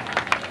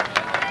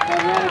 A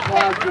round of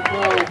applause for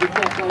play, good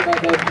play by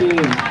both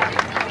teams.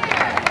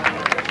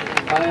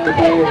 Final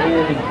players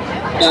in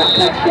Scott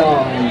Cutshaw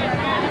and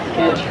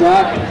Ken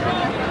Schrock.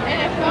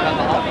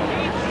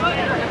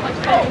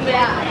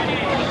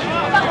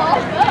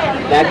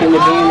 Back in the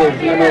game is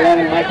number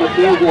 11, Michael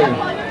Fielder.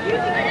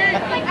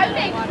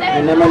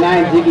 And number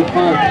 9, Ziggy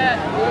Funk.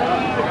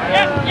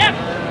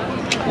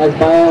 As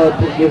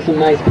Biola gives some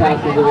nice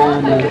passes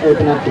around to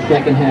open up the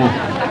second half.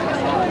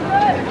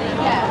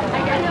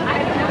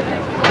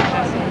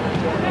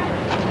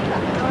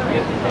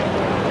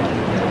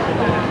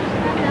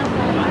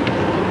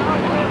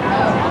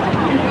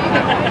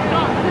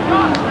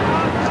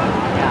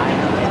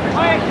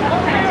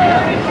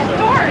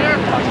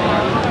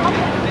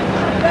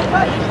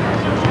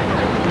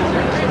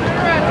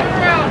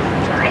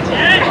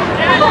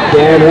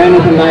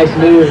 nice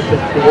move to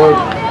thwart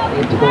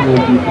the Toro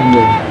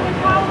defender.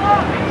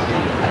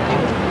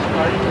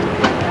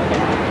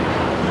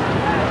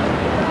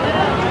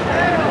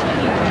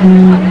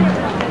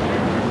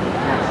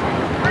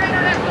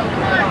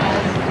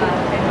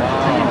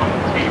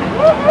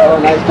 Oh,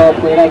 nice ball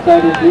played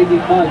outside his leaky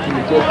punch. He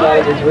was just out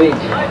of his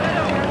reach.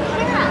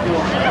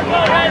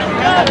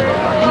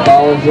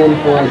 Ball is in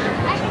for it.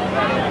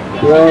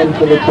 Throw in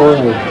for the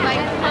Toros.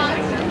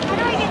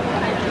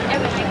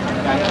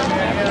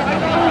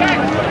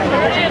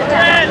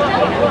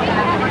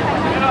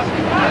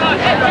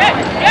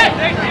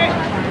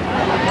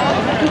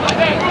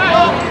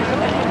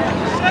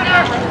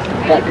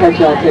 That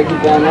catch out takes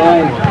it down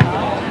line.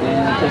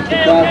 And takes the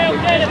cross.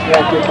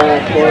 Distracted by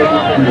a Toro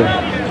defender.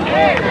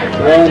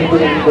 Throw in for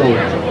the Eagles.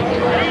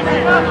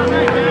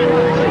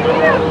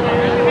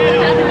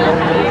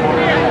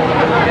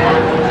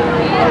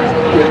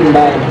 Taken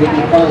by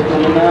Vicky Funk,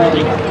 number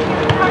 9.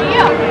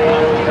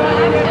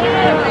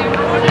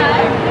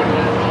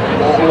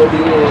 That will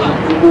be an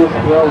Eagles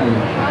throwing.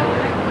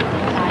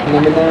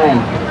 Number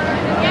 9.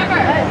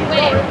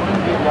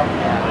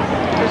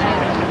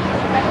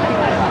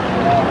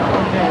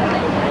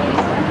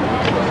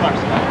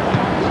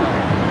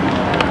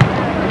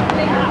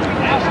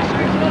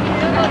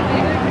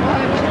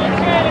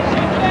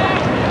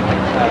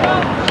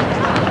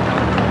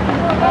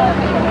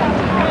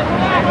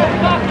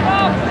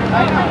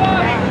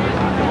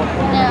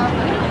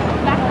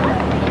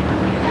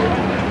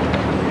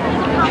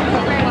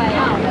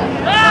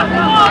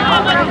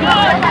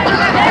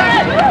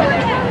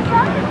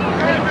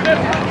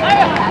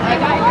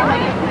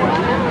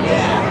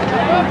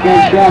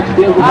 Good shot,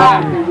 steals the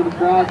ball, brings it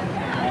across.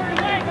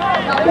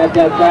 Got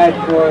that side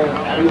for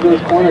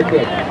Eagles corner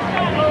kick.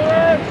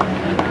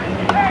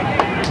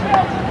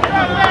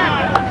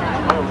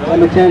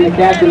 Number 10, the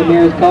captain,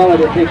 Amir's Collar,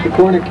 that takes the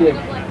corner kick.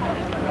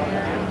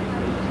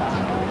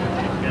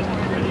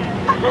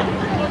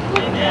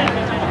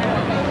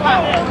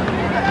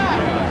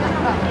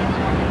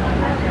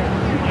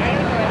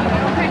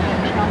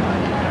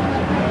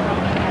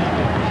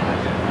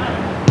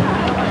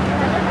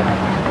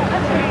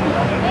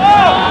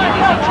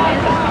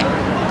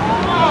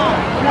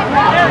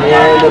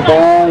 And the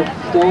ball is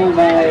stolen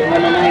by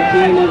number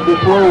 19 of the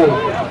Toros.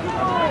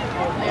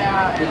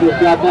 Eagles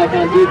drop back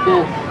on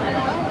defense.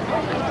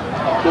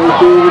 Goes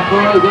to the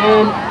Toros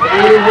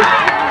and it is a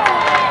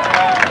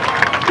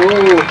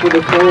goal for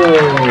the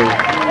Toros.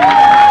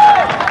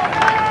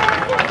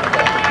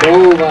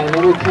 Goal by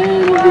number 10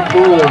 of the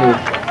Toros.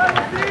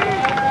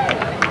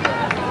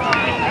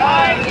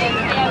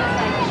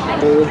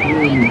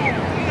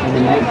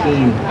 Number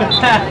 19.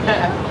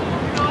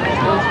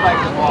 Don't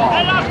spike the ball.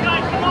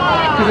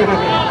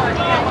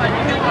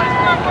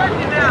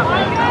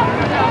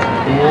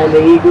 And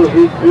the Eagles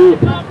regroup.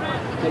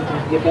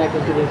 Attempting to get back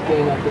into this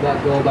game after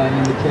that goal by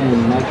number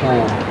 10, Mike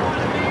Hall.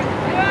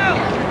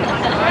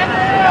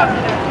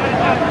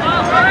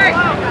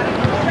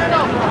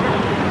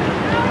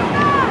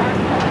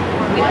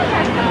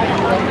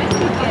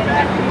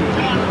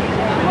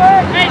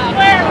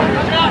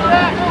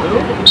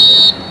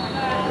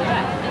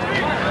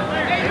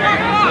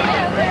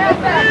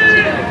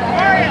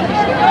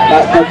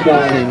 That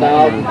touchdown is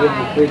fouled and gives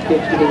the free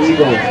kick to the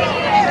Eagles.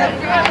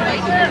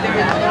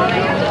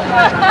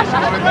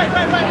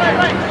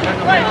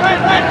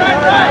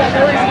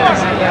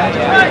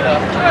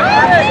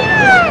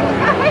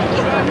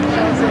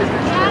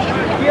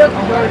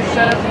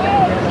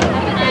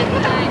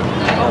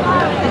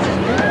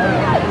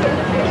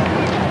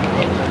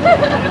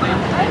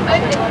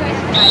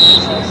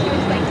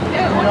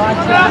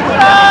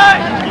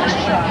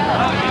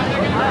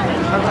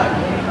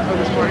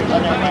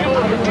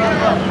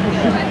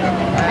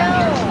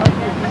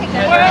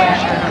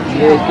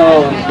 Here's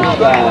Collins to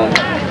slide.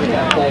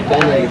 Outside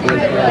Bentley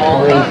goes for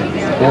Torres.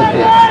 Built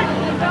it.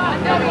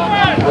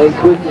 Plays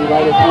quickly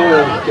by the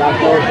Torres.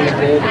 Josh Olsen is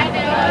there.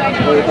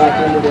 Play back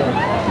into the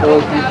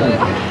Torres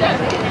defense.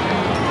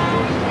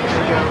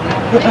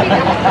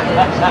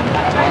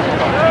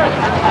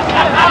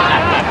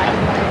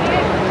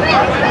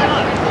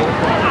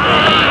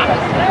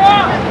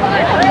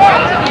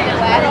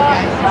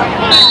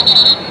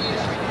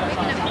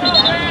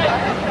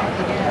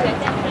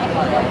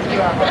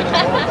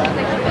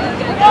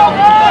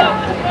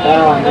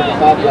 Down, number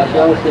 5, Josh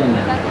Olsen.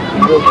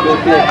 Eagles free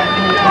kick.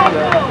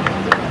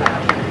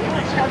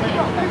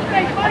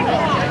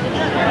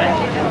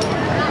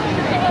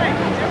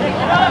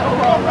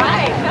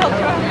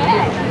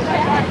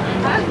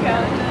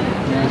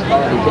 Nice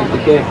call to take the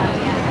kick.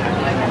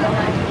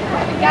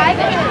 The guy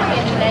that was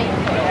in today,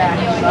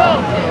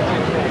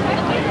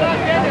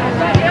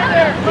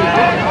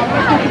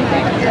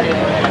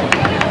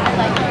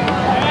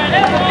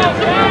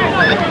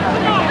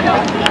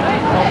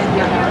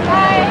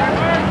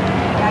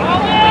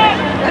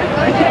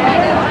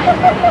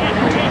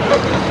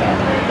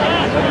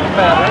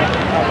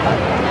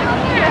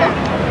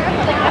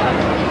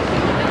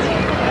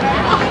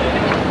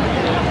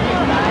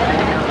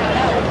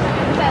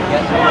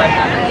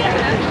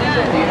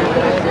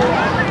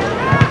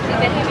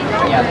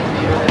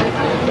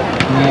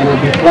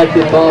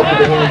 Deflected ball to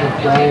the hands of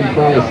Brian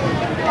Price.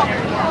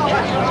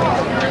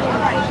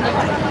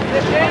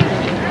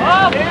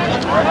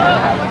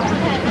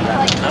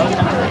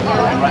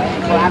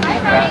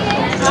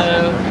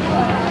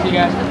 You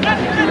guys.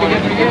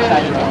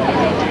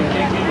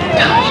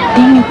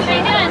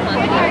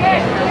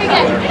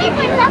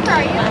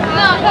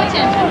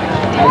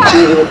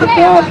 Activity with the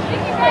pass,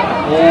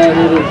 and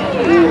it is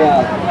cleared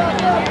out.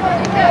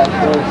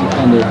 Short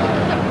defender.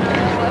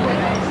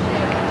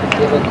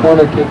 Give a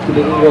corner kick to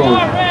the Eagles.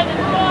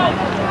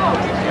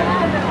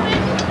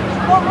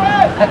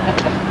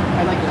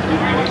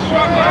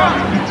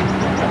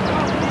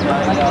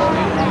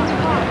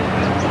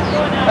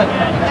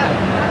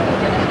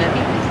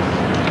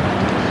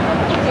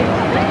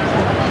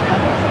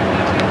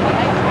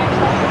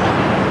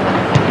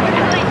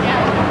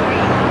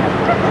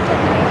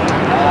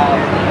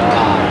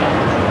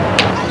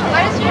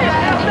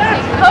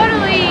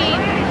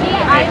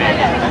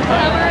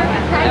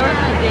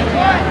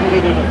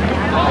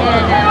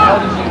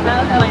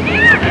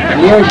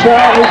 Near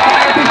shot, we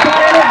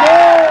shot and a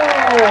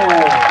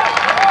goal!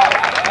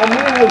 A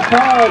minute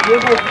call,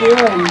 give us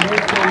Kieran,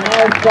 makes a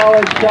nice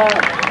solid shot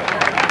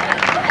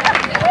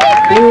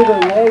through the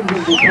legs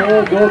of the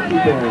Torres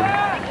goalkeeper.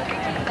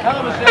 Hell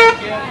of a save,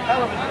 kid.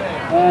 Hell of a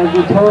save. As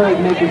the Torres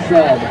make a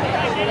sub.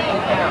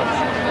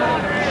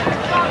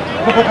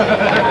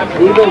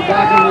 Eagles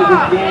back into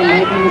this game,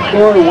 making the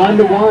score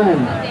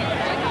 1-1.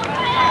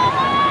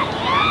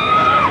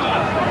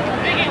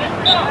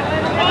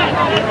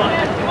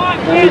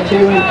 Number 2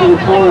 into the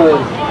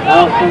Toros.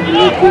 Out comes the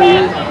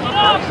midfielder,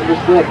 number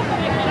 6.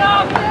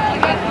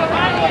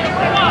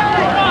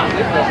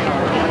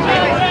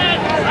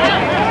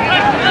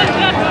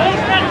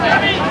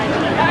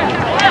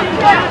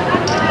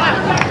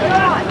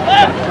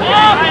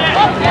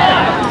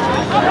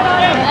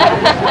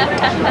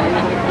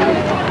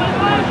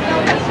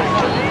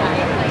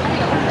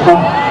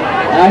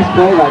 Nice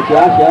play by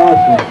Josh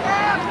Ellison.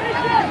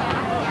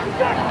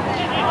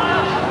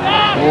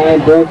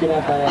 And broken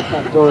up by that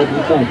top door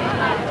defense.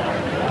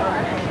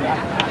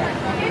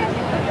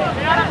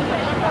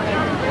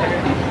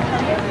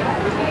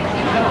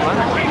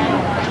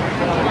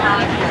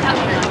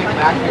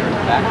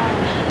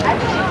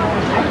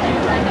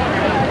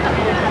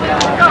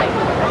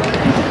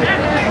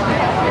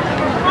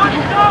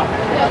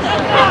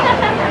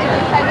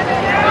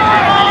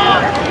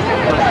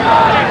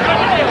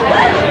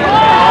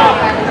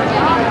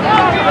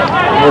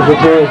 As the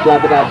Toros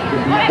drop it out to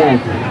the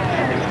defense.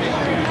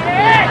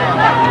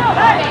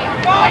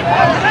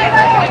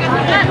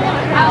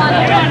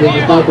 This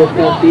is Buckle's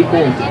tough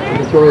defense.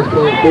 The Toros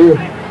pull it through.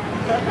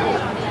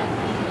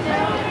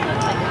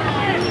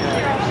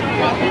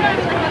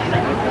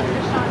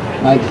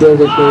 Mike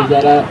Silver throws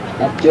that out.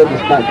 Upfield to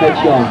Scott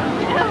Cutshaw.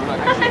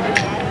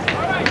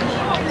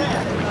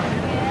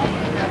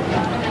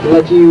 To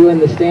let you in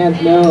the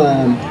stands know,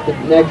 the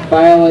next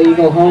Biola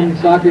Eagle home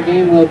soccer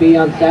game will be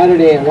on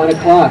Saturday at 1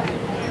 o'clock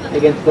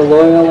against the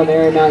Loyola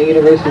Marymount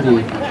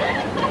University.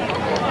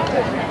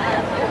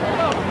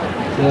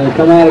 So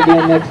come out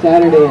again next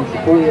Saturday and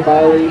support your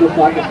Biola Eagle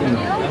soccer team.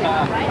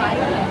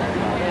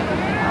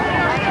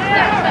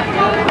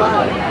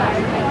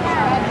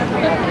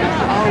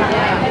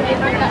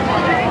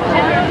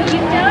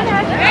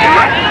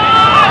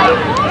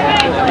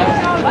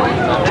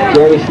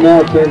 Jeremy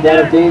Snell turns out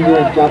of danger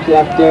and drops it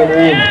off to Darren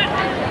Ring.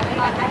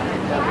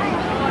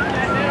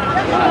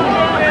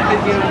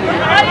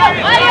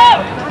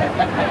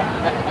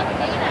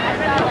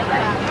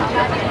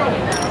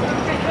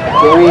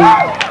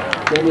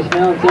 Jeremy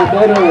Snell and Seth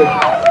Edwards.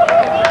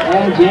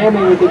 And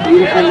Jeremy with a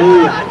beautiful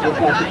move. Just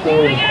got the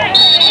forward.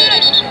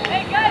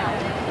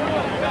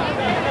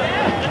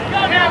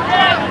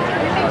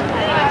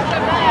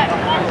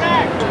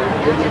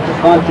 This is the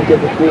fun to get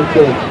the free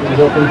kick,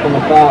 resulting from a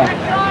foul.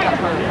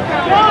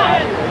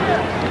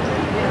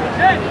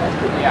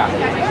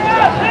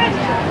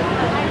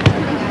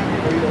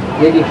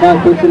 Ziggy Funk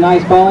puts a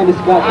nice ball into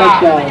Scott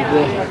Cutshaw.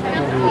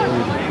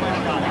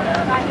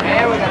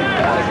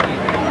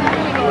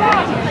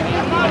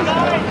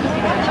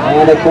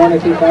 And a corner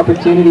kick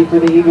opportunity for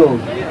the Eagles.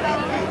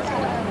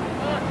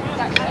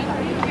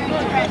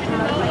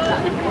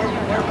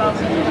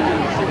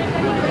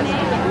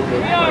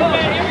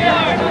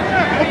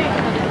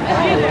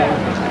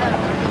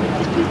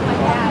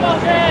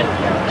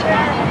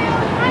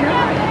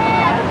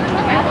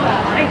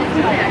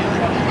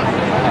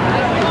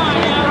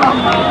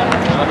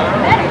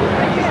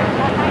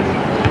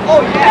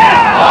 Oh,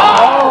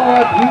 yeah! Oh,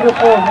 a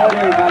beautiful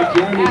header by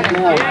Jeremy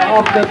Snell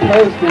off the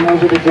post and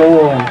over the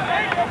goal.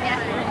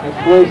 A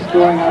close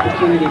scoring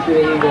opportunity for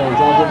the Eagles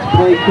as it's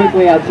played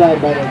quickly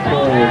outside by the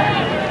Toros.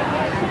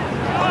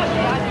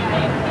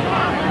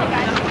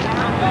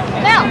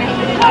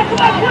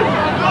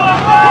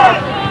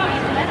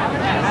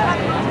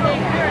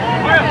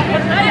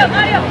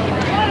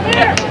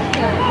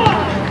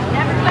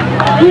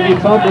 Jimmy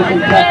Funk with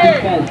some tough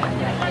defense.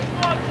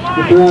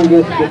 The throw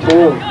goes to the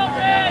Toros.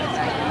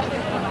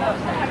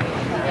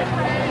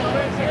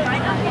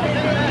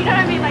 You know what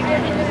I mean?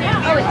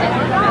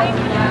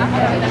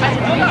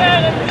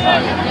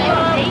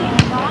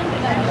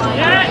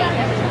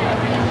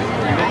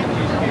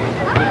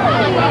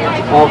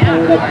 All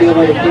pointed upfield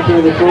by the kicker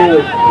of the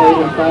Toros, played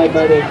inside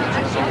by the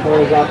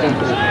Toros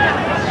offensive.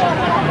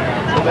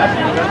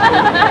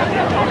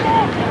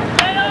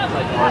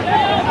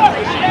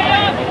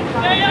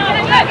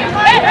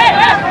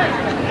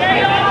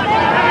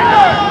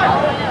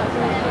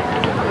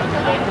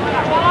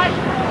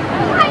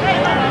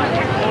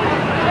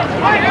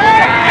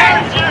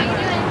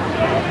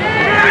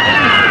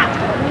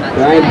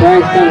 Ryan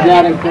Price comes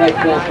out and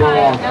collects that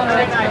ball.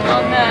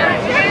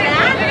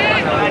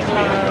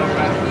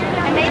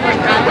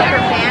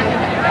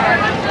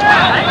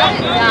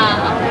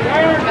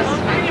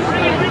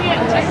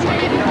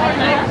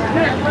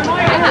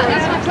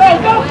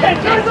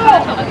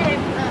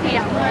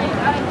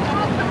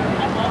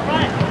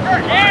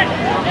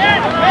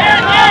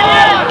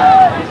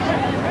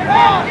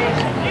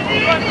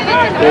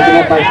 Taken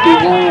up by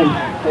Steve Williams,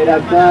 played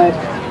outside.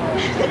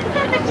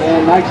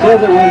 And Mike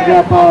Silver wins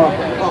that ball.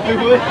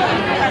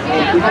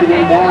 And keeps it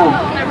in bounds.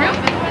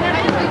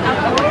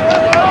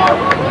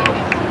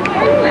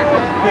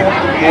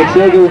 Mike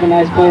Silver with a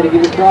nice play to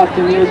give it across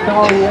to Nearest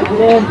Call. He heads it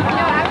in.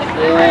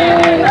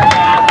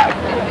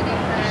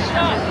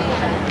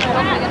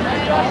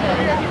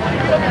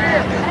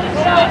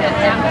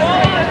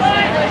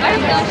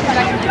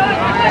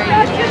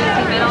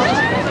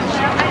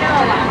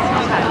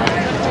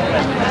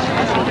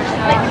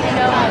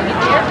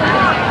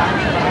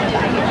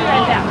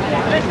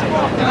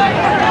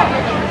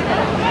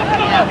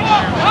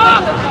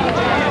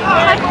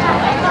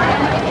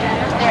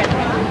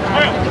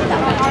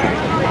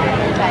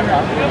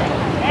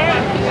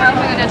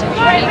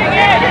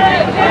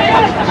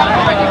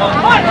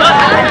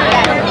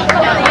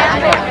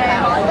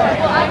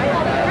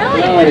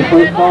 And the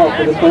first ball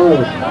for the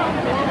Toros.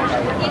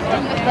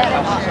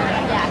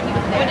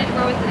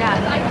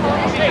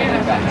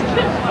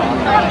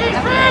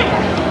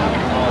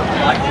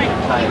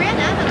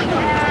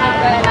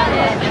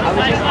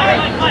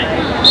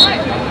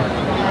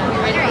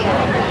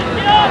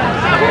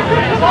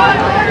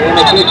 And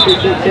a quick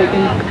 6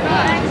 seconds.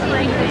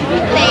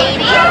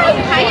 Lady,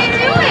 how you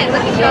doing?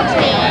 Look at your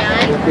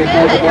tan. Good.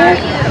 How are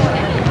you?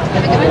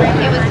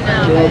 It was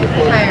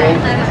tiring.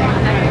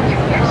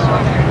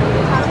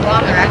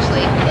 Longer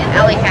actually.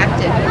 Allie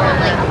hacked it.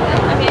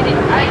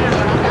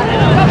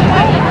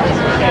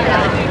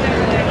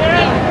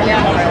 Yeah,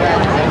 more or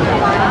less.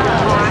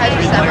 How's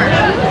your summer?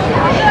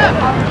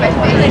 My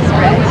face is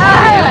red.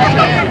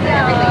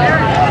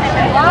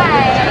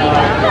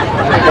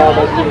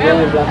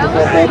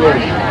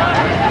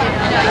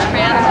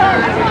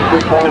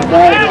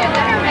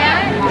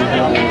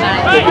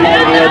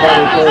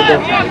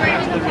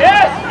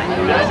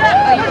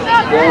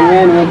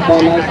 Ran wins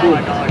ball nicely.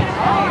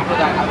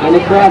 And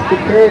across the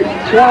curve.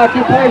 Shaw,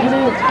 2 players in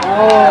it.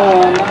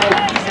 Oh, nice.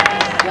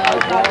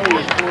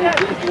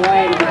 Just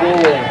right at the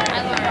goal.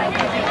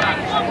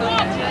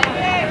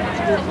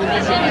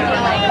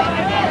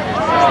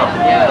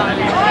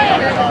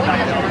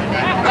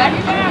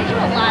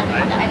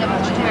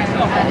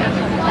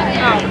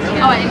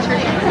 Oh, I didn't turn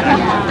it.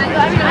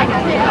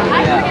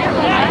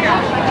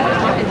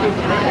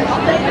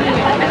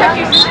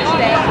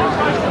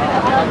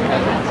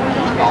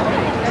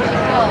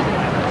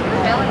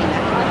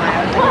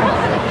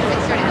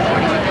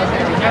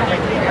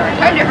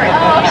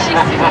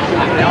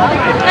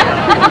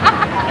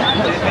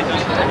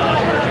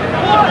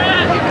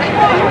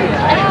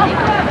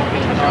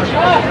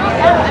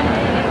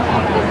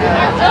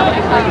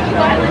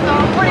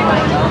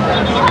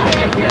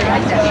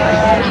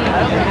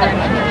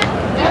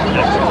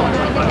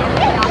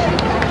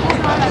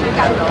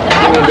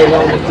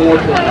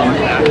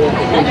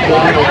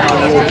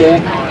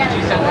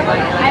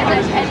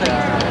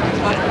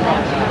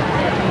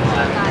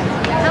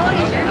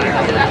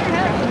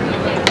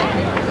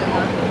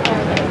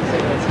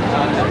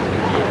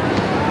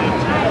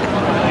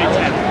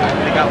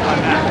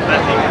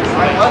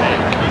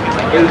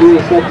 Going to do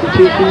a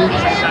substitution.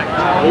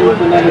 In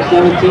for number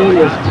 17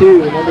 is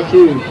number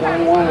 2, Sean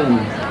Warren.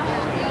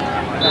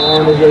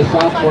 Warren is a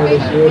sophomore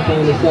this year,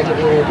 playing the second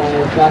year of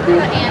Biola soccer.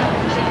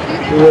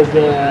 He was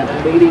a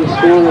leading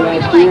scorer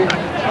last year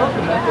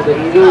for the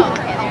Eagles.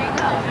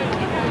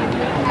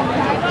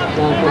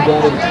 Sean comes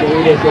out of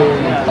Cerritos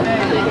area,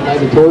 taken by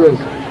the Toros.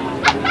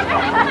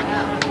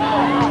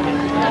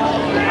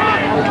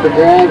 That's the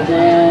grabs,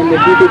 and the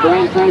keeper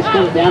Brian Price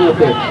comes down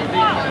with it.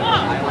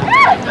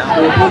 So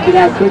he pumps it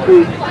out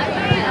quickly.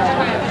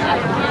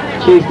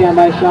 Chased down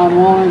by Sean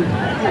Warren.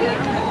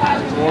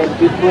 And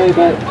good play,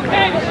 but it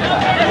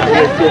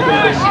was taken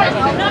down.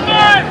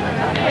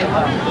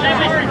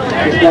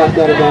 Just lost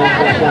out of bounds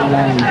by Sean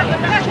Warren.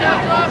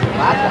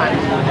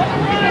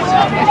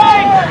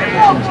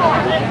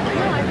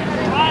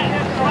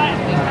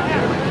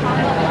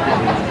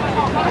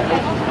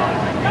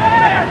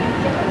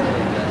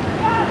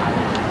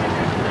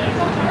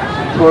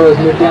 Toros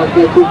move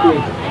downfield quickly.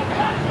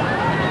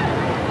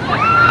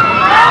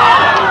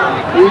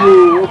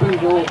 Ooh, open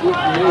goal. just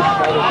missed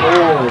by the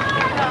Toros.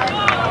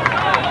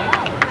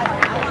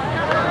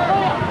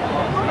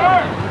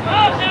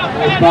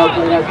 Nice ball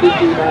played out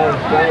quickly by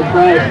Brian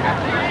Price.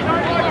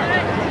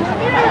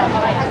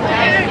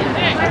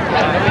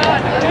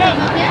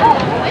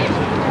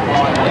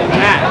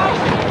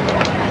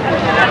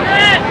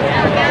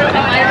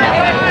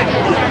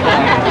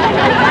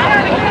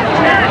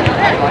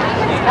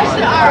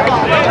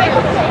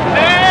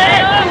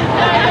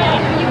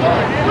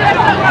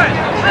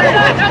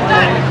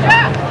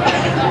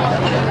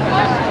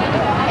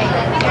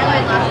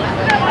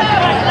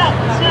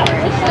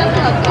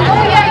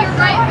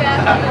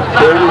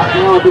 Jeremy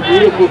Snell with a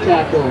beautiful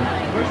tackle.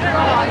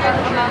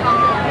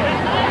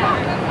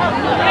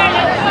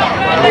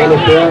 And the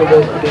throw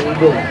goes to the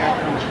Eagles.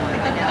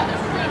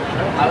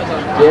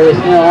 Jeremy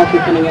Snell also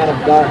coming out of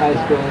Gar High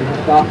School as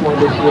a sophomore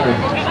this year.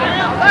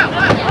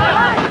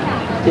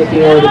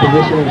 Taking over the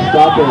position of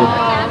stopper.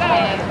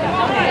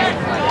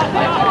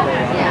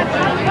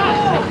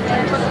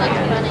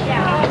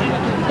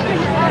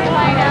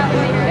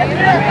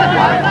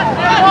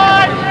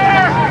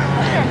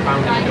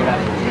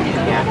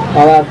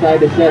 All outside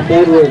to Seth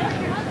Edwards.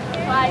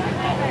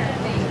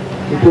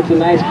 He puts a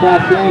nice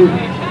cross in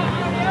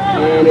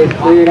and is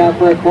cleared out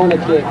for a corner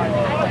kick.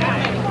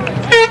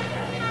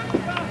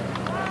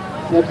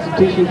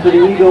 Substitution for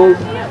the Eagles.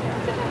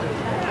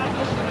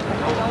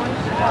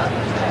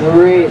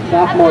 Number 8,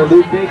 sophomore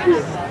Luke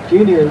Baker.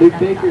 Junior Luke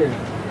Baker.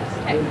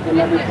 And for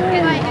number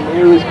 10,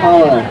 Mary's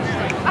Paula.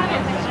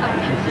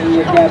 The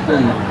senior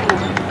captain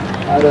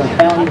out of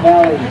Fountain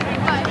Valley.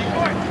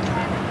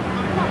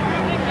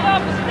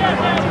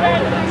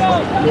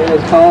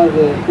 Mary's Paula is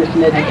a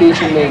Christian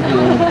education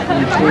major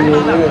in senior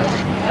year.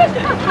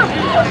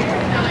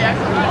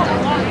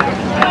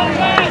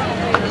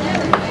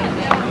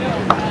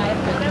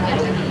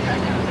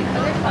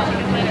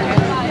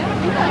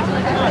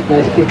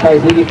 Nice kick by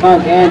Ziggy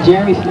Funk, and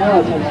Jeremy Snell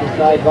attempts the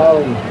side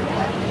volley.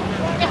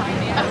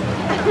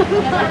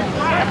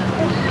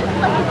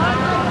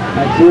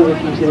 Silva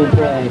keeps it in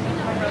play.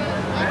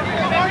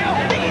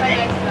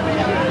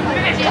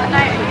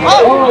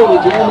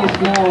 Oh, Jeremy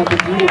Snell with a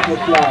beautiful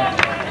shot.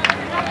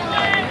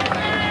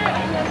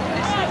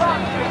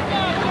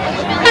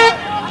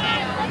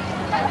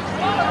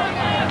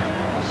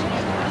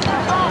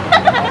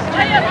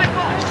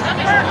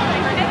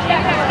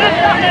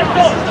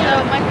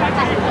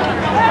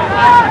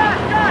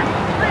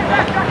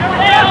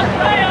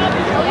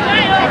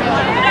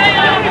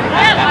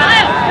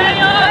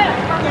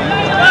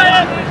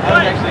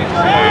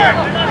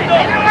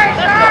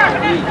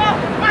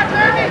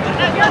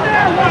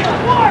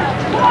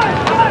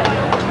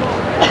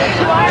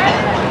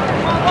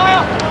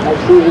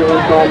 Next season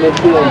we'll call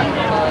midfield.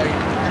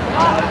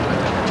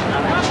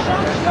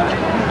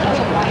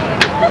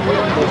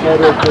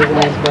 Edwards plays a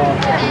nice ball.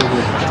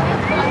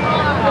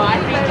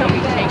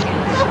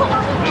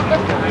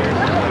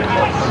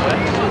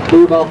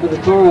 Blue ball for the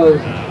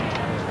Toros.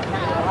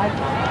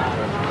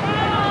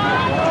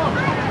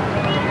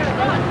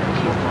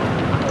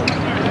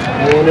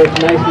 And it's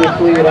nicely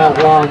cleared out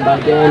long by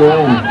Dan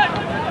Wren.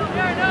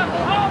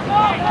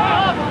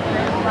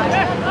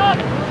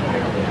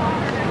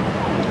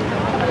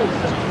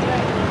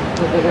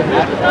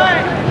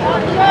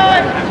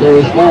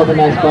 Jerry Small with a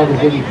nice ball to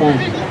Ziggy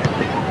Funk.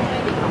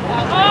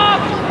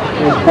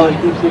 And Funk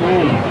keeps it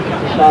in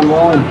to Sean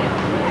Wallen.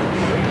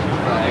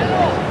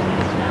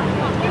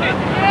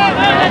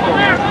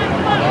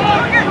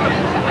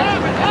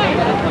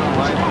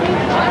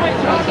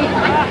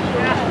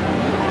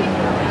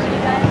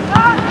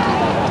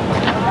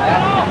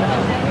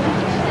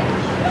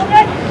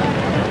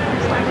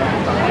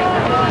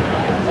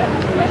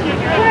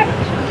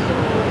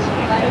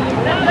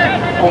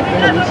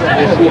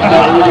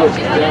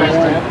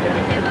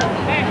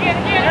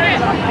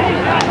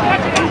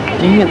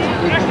 Dang it.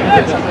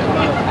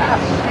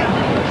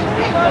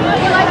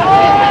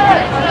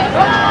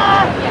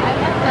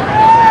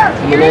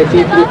 Number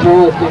 19 for the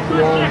Toros takes a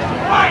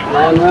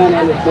long run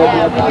and it's broken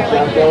up by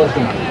Josh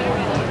Ellison.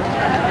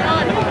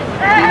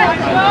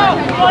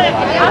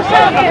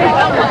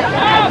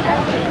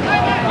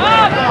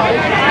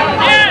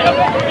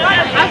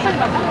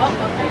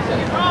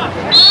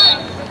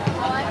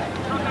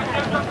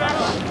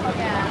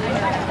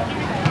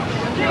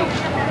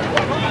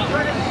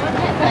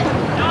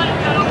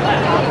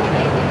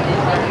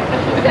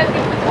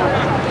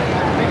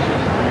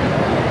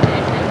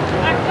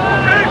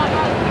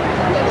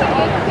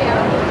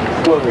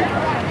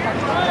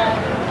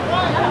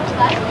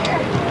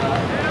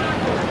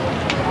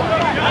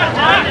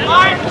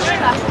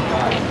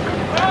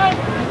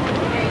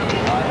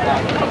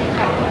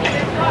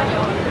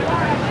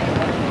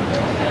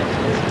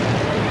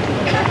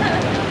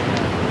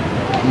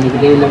 Into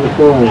game number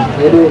 4,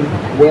 Edwin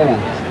Guerra.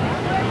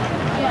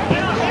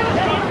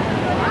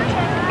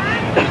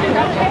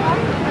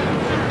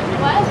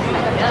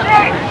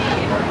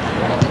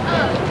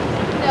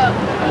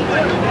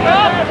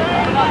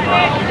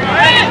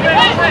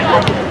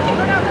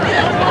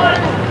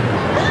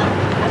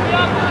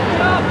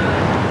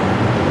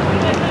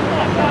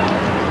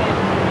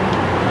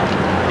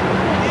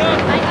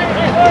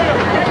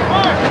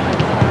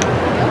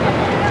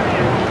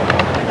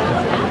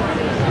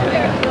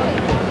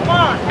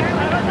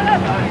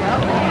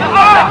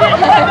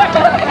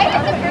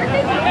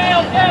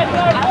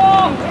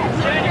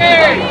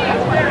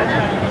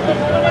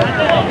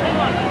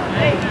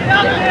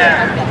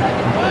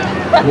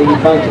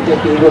 League punch to get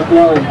the Eagle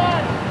flowing.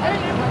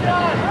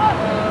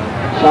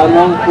 Sean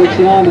Long flicks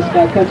it on to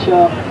Scott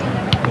Cutshaw.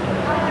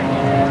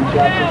 And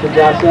drops it to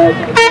Josh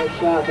Ellison. Good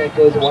shot that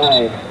goes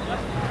wide.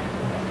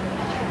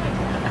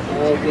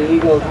 As the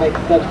Eagles make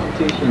a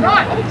substitution.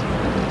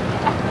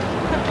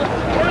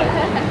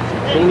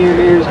 Senior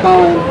Mears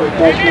Collins with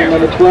freshman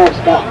number 12,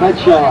 Scott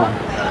Cutshaw.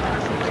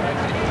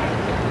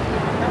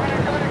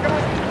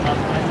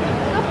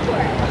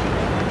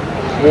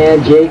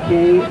 And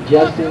J.K.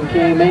 Justin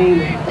K.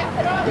 Main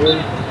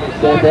in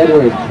Seth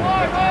Edwards.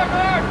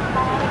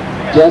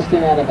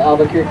 Justin out of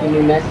Albuquerque,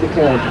 New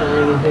Mexico,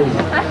 playing his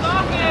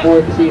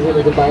 4th season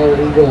as a Biola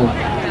Eagle.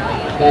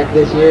 Back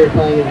this year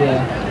playing as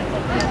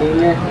a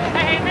senior.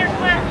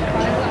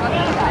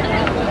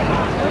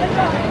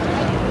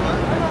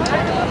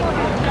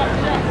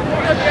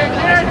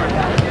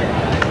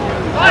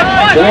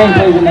 Dan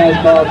plays a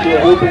nice ball to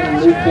an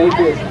open Luke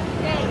Baker.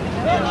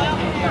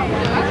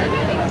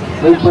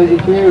 Luke plays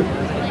it through,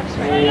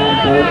 and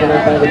broken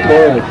up by the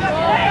Toros.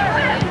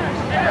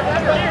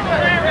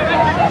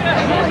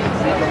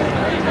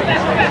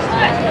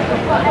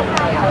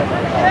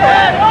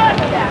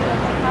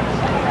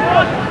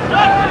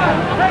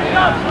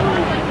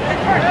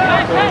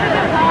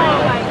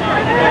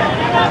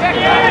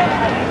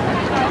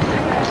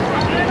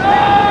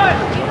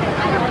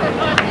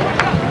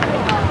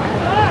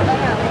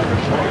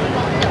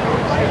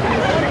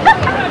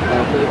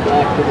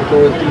 Back to the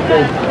Toros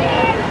defense.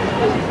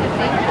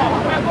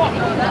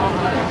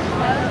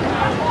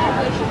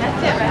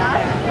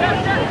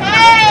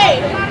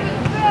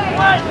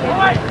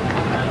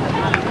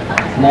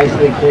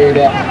 Nicely cleared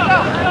up.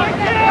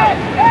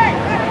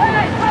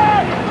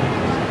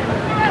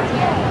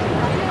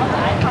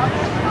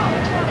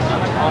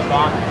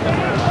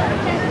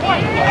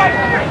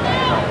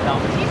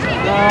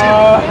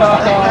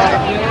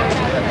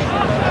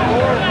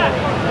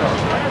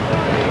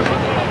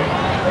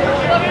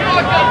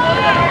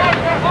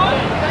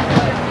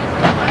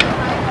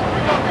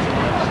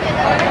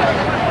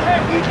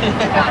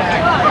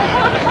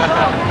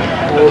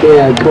 Oh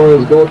yeah,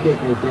 Toro's goal kick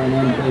right there, and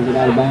then plays it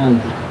out of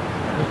bounds.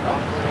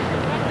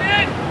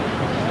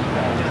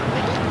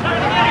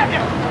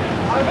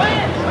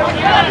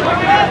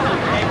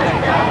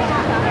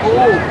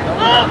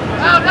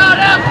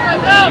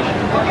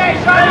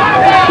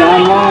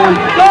 Sean Long,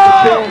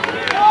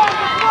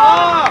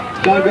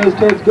 Sean goes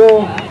towards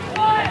goal.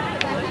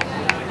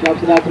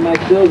 Drops it out to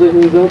Mike Silza,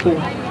 who's open.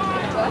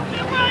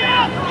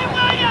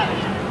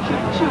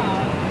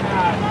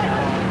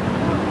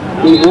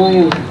 Steve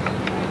Williams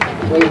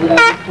plays it out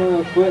to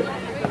Toro foot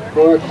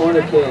for a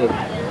corner kick.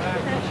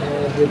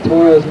 As the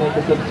Toros make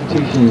a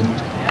substitution.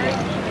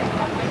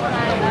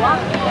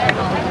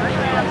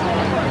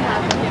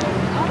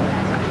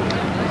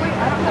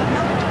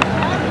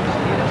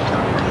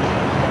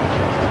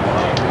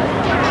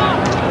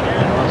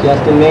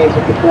 Justin Mays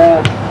with the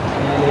cross,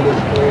 and it is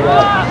cleared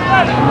up.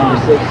 Number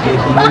 6,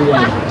 Jason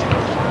Dominguez.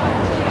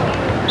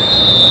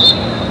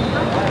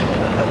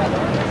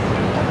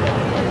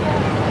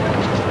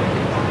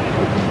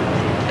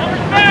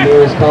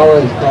 Mears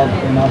Collins called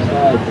from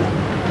offside.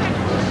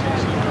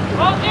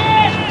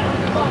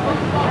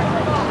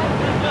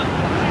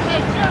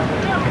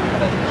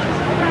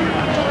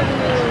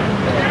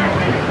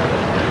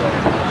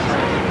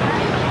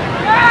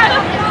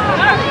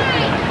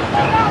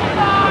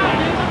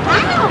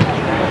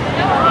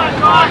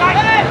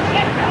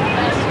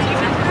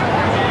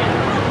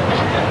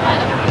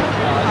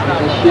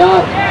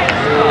 Shot,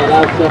 and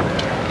outside.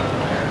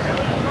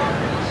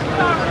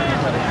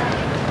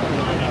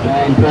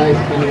 Ryan Price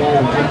coming out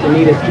of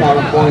Encinitas,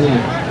 California,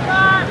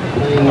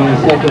 playing in his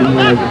 2nd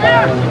year as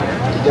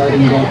a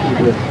starting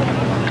goalkeeper.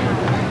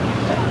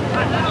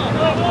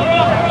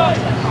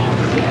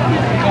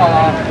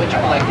 Which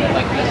one,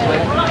 like this way?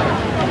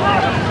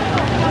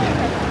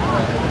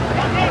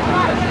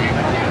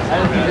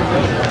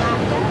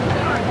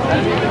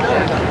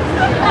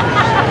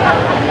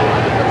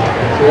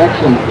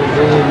 Correction, he's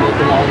really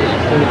making all this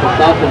clinical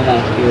sophomore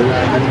last year.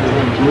 This is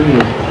a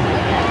junior.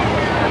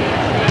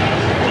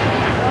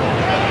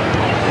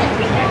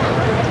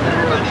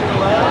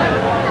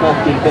 Tough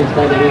defense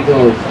by the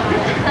Eagles.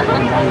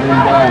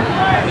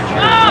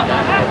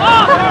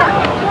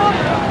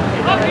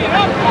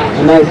 A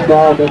nice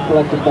ball, but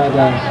collected by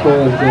the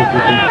Toros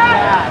goalkeeper.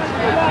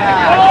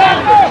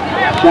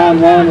 Sean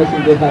Wallen with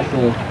some good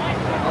hustle.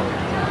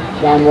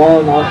 Sean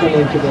Wallen also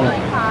named to the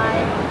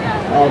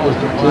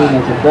All-District team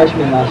as a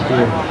freshman last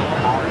year.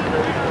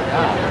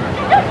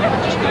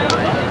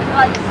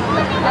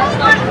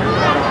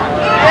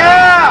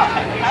 Yeah!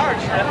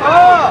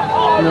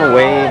 No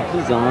way,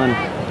 he's on.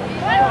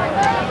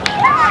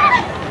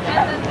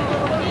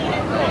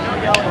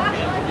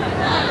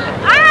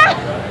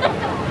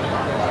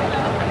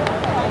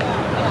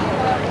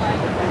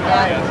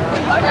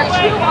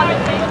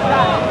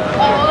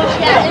 Oh,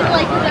 yeah, it's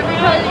like, is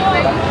everybody,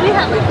 we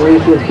have like...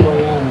 Reese is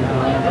playing on.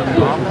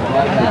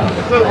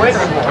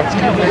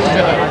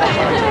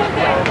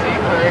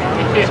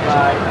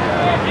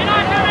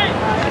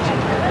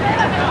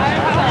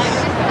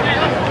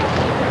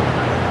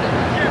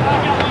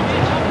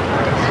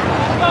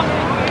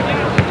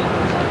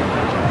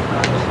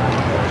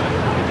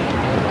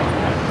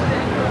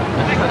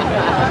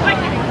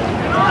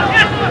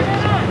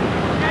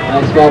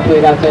 Nice ball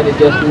played outside to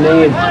Justin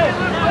Maines.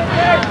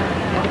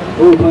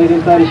 Ooh, played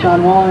inside to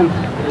Sean Wallen,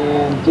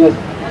 and just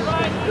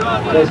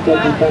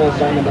stepped in front of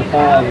by number 5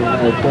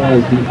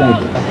 Torres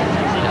defense.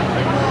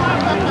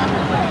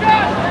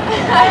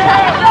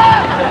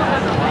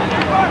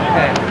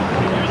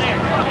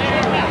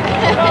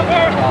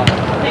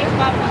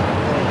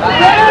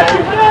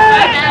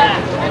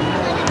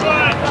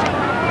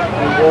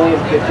 And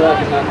Williams gets up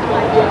and knocks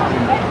down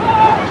Justin.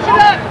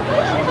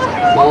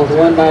 Ball's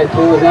won by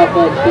Torres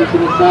offense, takes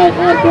it inside,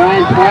 and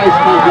Brian Price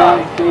comes out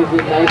and saves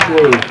it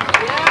nicely.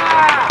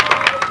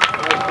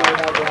 Nice play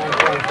by Brian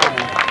Price.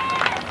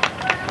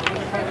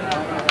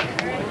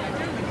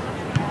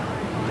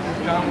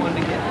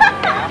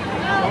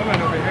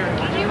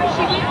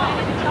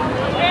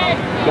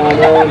 Sean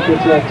Rowan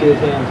kicks it up to his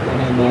hands for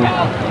handball.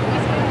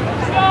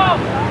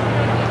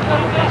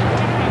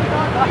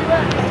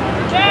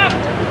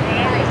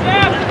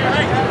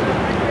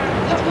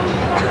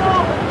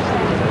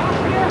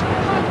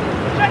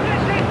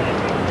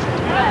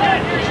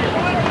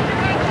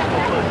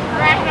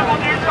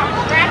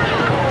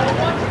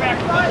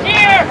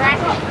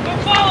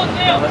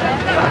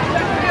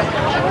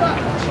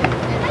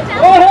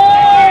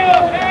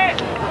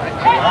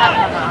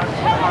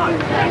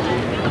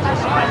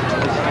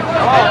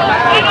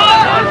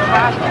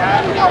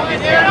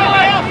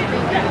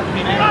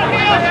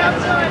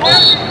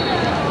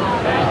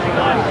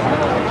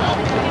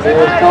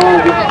 There's Colin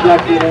gets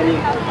ejected and he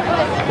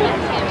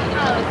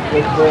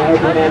gets the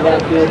open man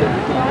downfield.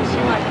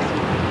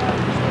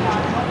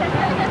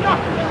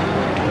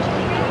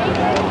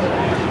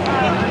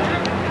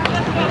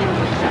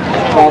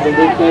 Called the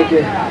Luke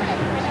Baker.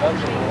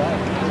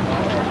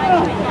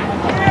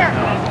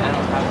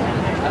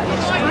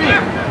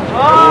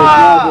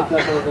 Gets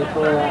up over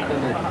Torres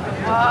offender.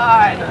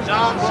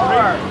 John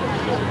Moore.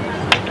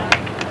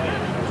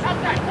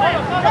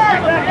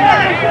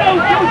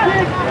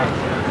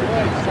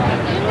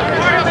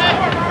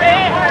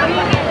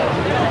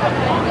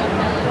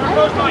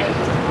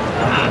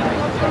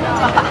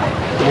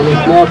 Danny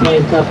Snell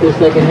playing tough this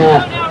second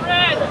half.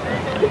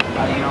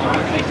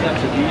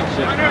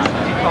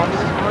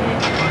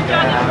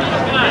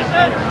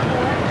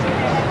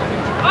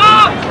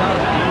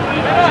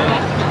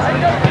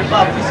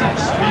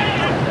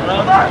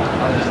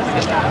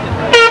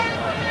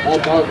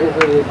 That's all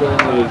over the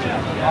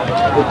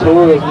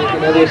Torres make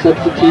another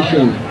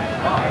substitution.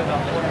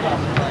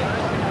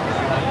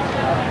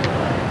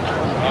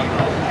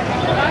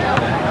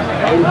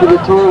 In for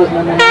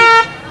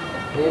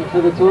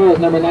the Toros,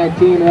 number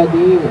 19,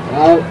 Radim.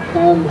 Out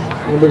comes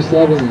number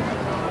 7.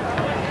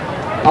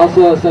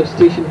 Also a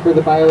substitution for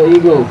the Biola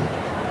Eagles.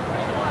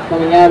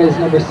 Coming out is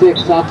number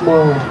 6,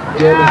 sophomore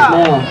Jeremy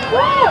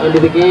Snell. Into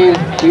the game,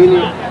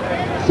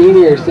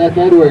 senior Seth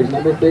Edwards,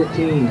 number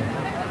 13.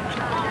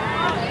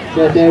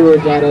 Seth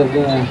Edwards out of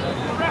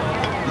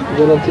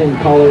Littleton,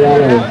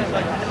 Colorado.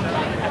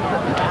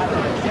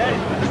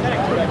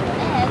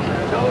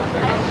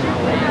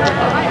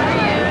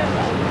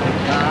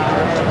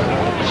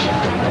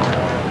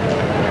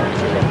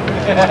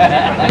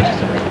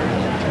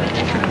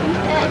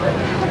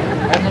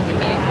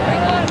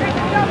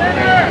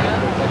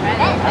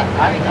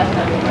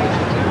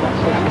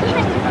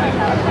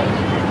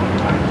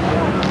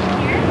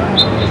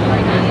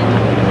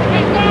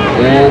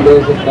 And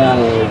there's a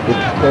foul.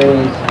 It's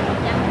Torres.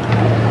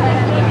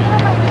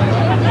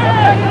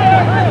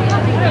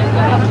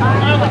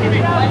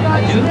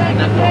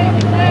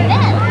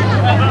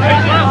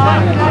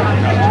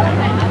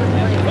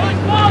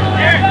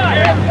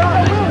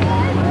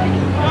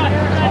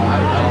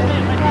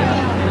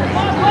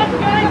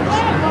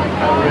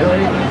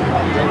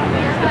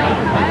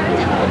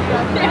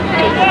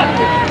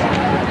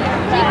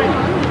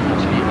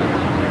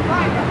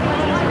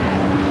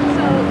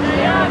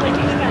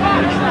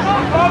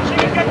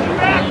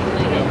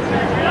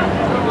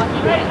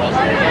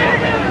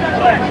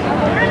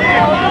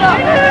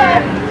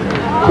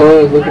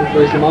 Torres looking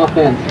for some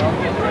offense.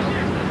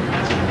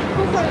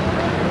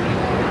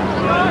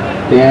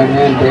 Dan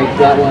Wren breaks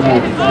that one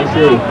up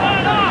nicely.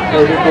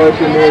 There's a coach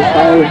who moves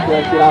forward,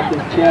 grabs it off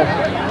his chest.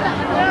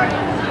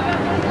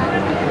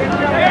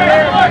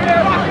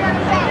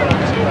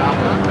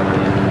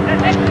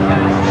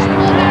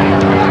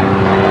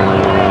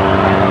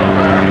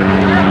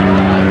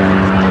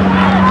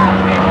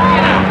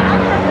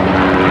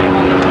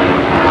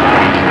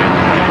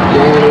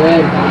 Dan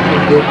Wren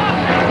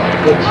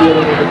good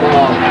shielding of the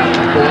ball.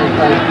 Brian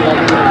Price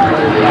collects it in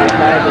front of the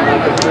outside to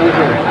Michael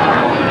Silver.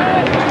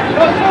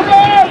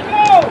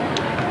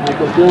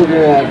 Michael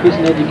Silver, a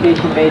Christian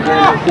education major in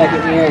his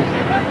second year.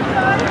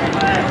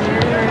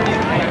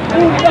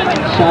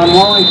 Sean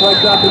Wallen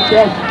collects off the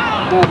chest,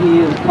 but he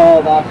is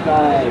called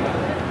offside.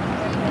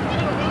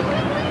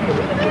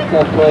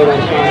 Tough play by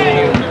Sean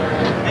Wallen.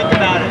 Think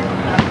about it.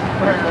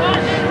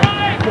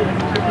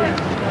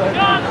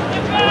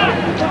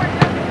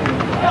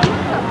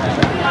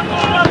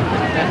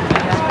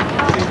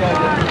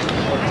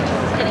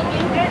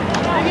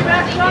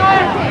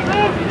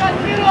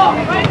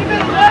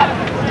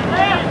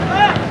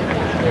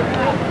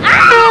 Ah!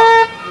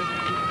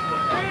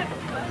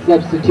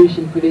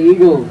 substitution for the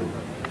Eagles.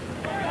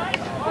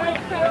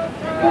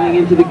 Coming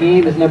into the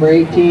game is number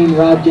 18,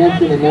 Rob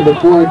Jensen, and number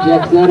 4,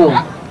 Jeff Zettel.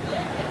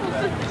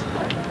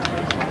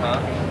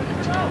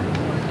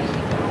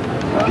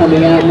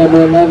 Coming out,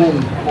 number 11,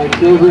 Mike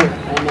Silver,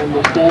 and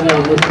number 7,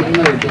 Miss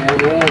Singer,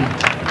 Darren Webb.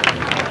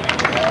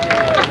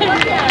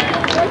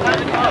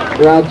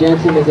 Rob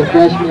Jensen is a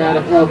freshman out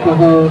of El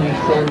Cajon,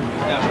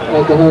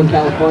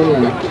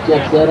 California.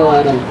 Jeff Zettel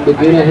out of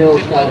Laguna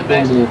Hills,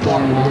 California,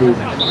 playing his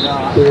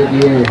 3rd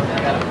year.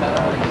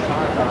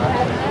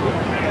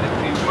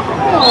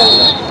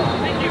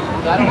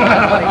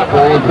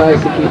 Brian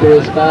Price, the keeper,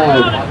 is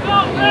fouled,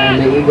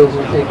 and the Eagles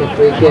will take a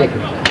free kick.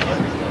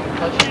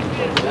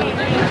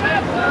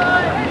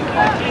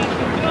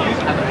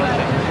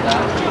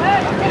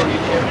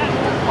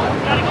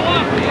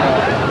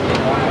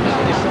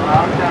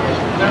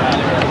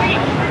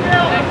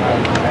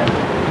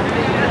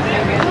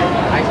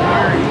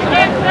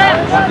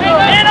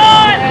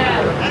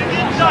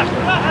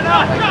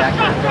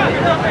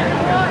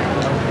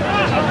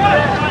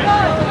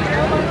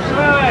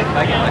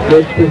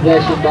 Good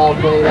possession ball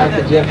played out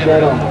to Jeff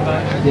Zettel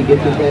as he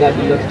gets his head up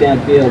and looks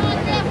downfield.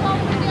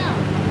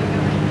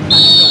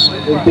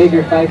 The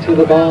Bigger fights for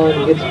the ball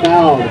and gets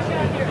fouled.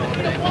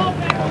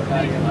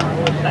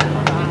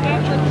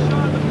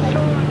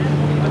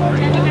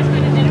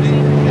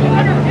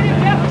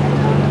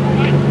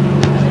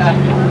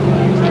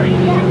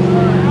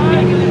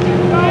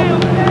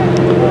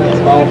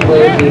 Ball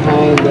played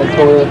behind the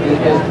Toro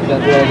defense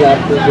that rolls out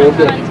for a goal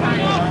kick.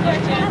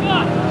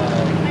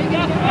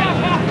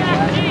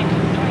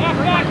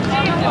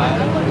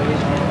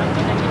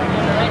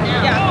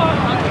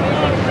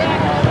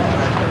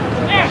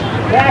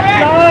 Back,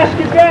 Josh!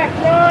 Get back,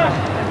 Josh!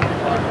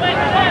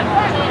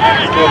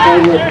 Still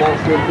forward,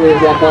 Maxton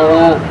clears that ball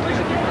out.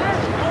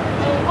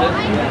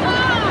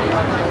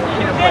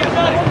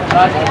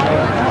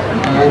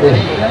 And a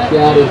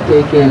shot is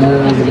taken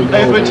over the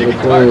goal by the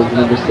Toros,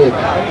 number 6.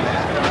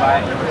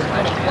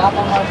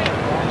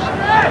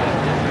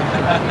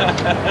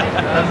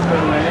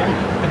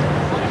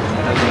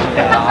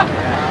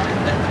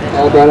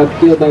 All brought up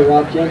field by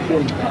Rob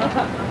Jensen.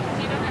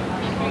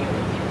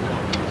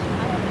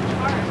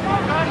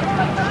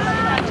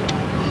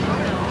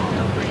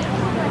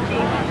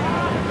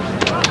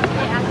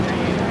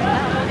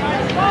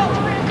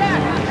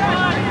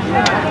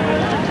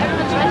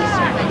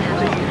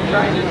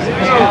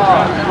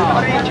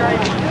 What are you trying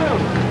to do?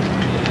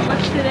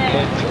 What's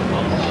today?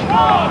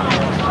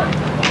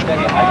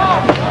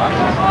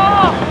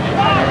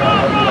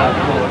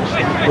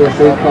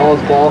 Referee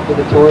calls ball for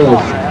the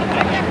Toros.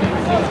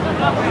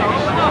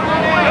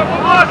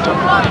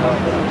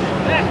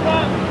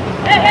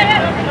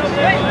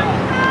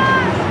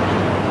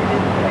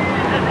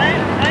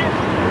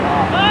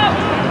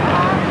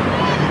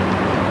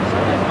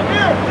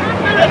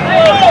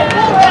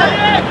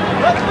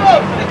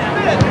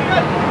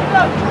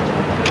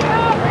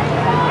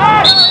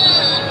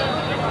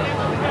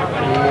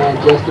 And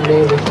just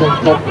amazing, some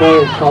tough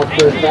players called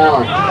for a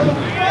foul.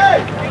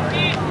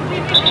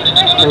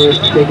 Toros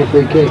to take a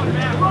free kick.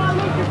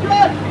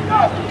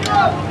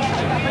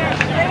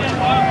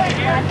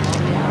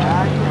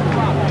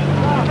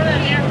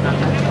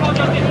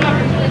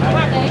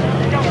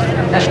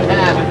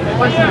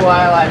 Once in a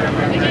while I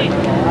remember.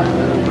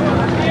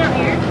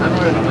 I'm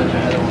running a bunch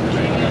of other ones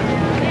right now.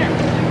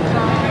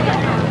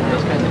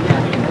 Those kinds of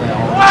cats can play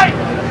all.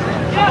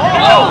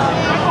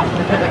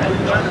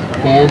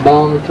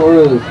 Handball on the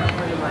Toros.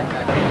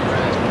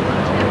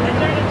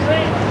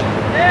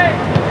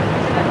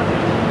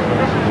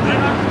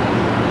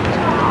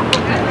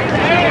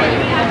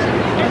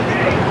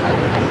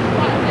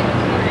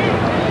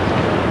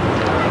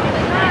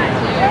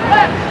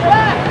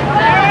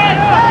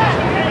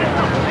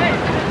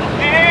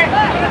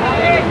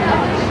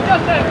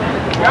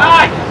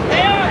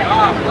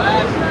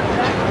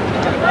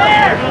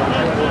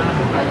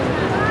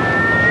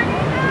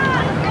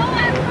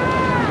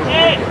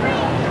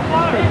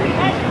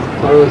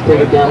 Toros take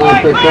it down line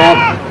for a trap.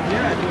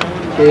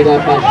 Carried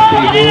out past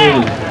Steve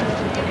Williams.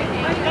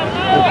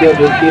 Upfield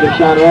to the feet of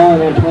Sean Roll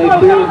and then play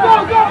through.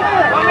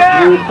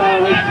 Lewis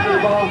violates the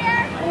ball.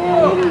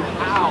 And it is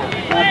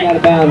knocked out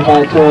of bounds by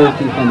a Toros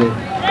defender.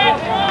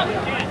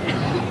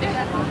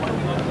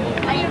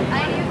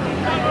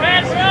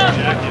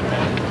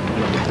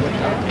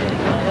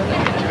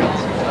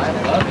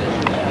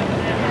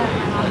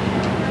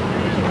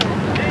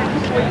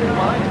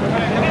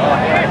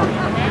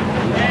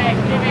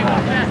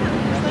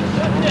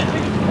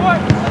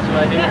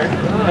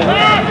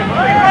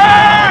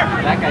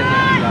 That guy's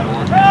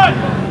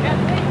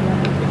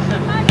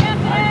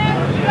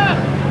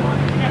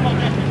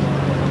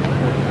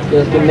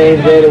Justin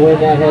May's there to win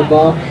that head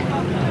ball.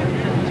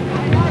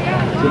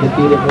 To the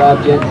feet of Rob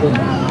Jensen.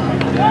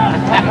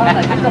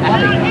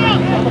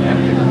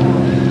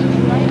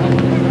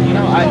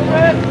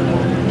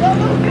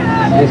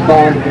 Nice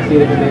ball into the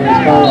feet of Amir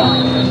Escala.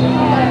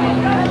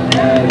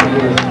 And he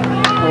is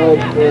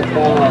called for a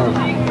foul.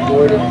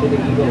 Awarded to the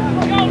Eagles.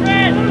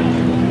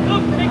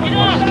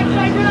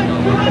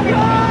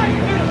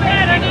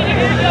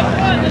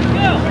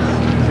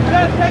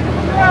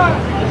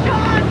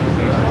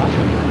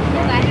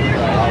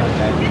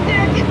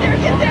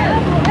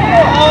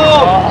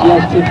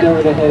 Just tipped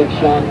over the head of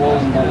Sean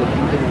Wallen by the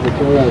defense of the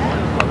Toros.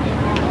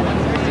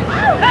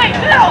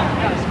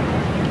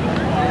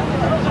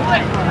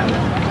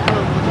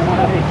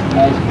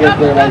 Nice flip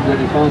there by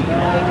Ziggy Funk.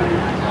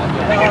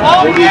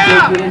 Ziggy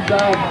takes it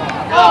inside.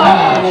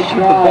 Nice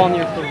try.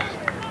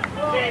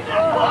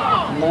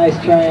 Nice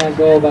try on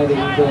goal by the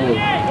Eagles.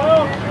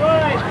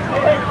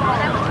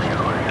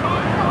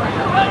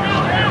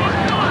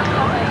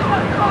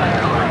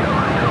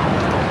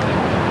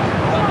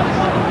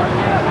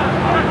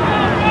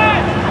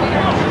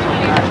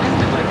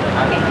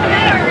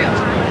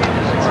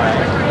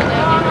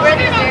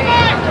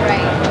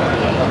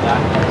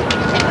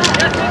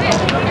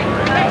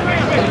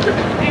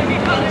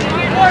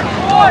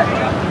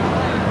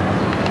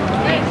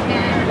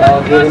 Ball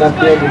given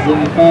upfield to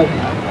Ziggy Funk.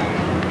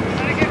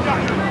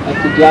 Up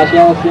to Josh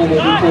Ellison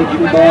as he takes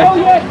the ball.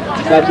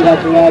 Backs it out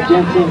to Rob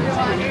Jensen.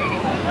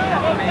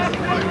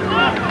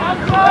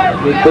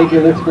 Nick Baker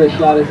looks for a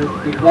shot as it's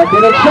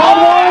deflected. And Sean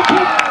Warren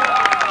kicks!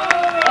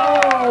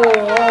 Oh,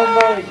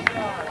 almost.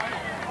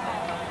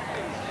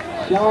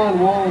 Sean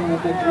Warren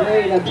with a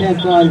great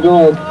attempt on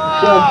goal.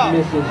 Just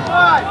misses.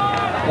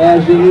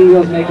 As the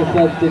Eagles make a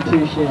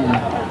substitution.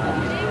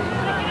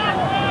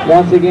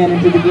 Once again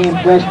into the game,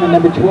 freshman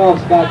number 12,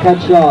 Scott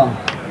Cutshaw.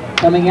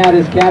 Coming out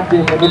as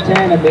captain, number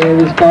 10,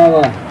 Amelia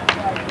Carla.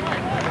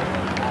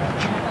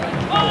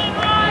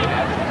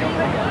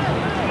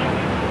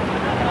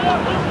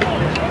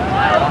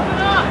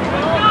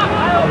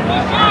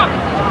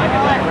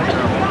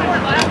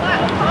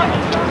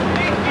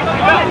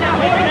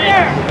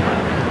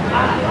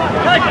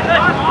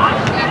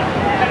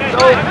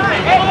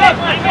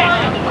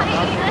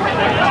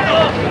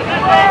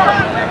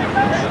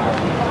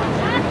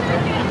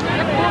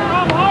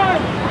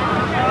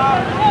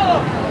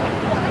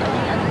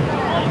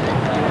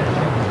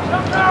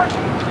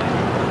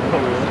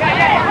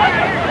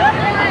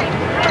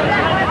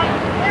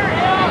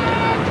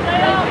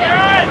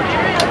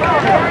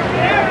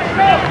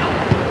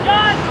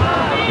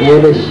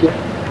 And a shot.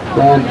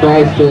 Brian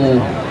Price to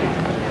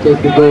take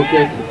the goal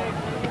kick.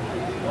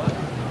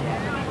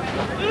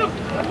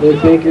 Nick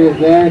Baker is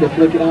there to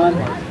flick it on.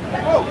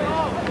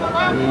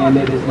 And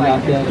it is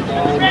knocked out of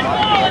bounds.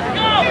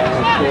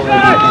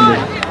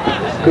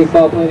 Quick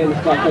ball played in the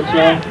Scott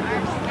Cutshaw.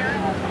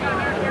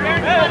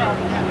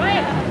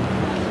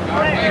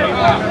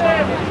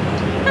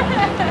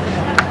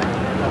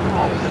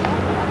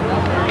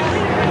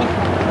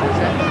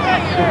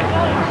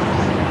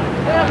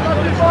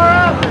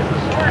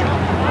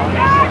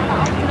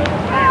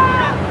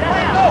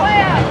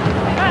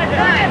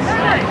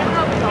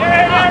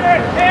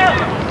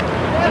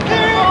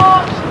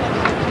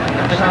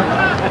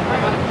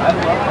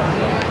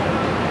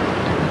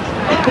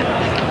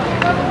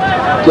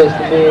 Just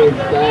amazed,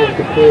 dives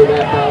to clear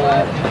that ball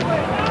out.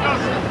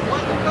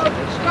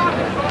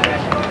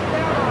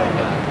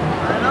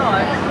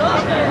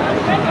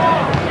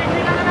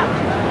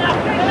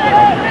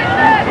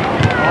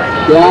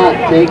 Shot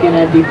taken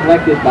and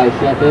deflected by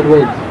Seth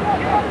Edwards.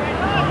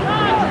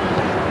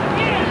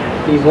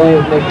 Steve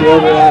Williams makes the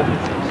overlap.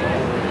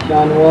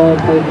 Sean Wallen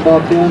plays the ball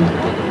to him,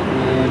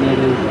 and it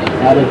is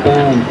out of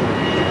bounds.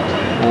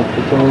 Off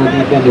the Toro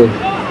defender.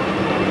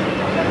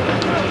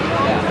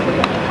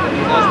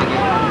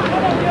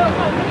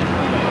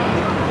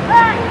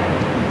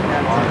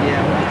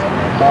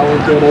 Ball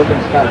into an open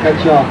Scott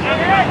Cutshaw.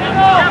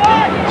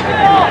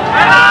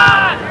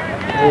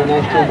 Oh,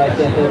 nice turn by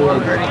Seth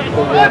Edwards.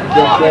 Over out to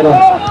Jeff Settle.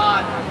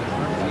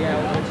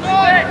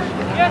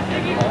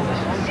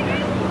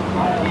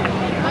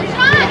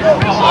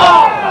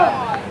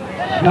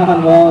 Sean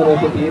Wallen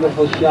with a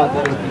beautiful shot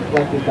that was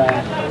deflected by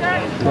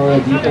Toro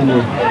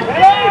defender.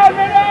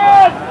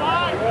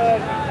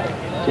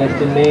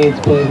 Justin Maines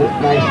plays it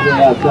nicely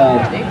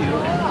outside.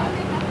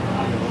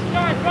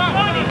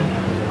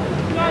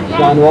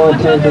 Sean Wallen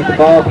turns at the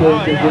ball,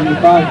 plays to Ziggy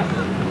Funk.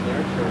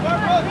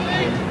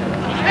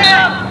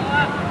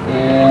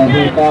 And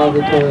he fouls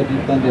the Toro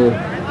defender.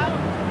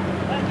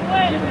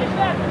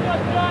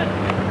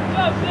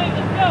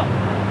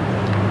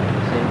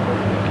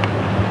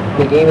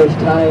 The game is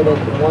tied at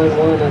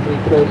 1-1 as we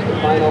approach the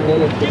final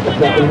minutes of the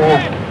second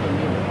half.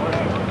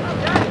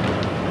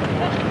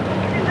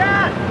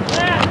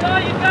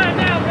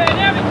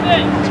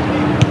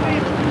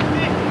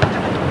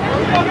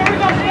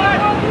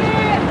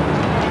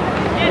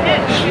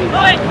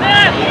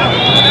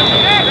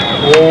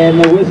 And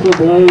the whistle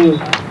blows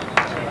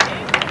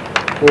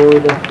for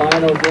the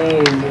final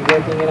game,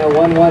 resulting in a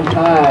 1-1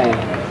 tie.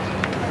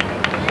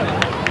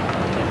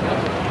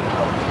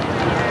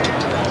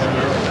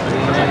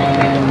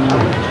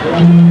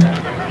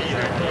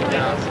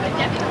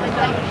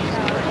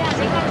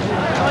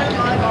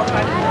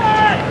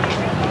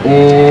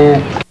 And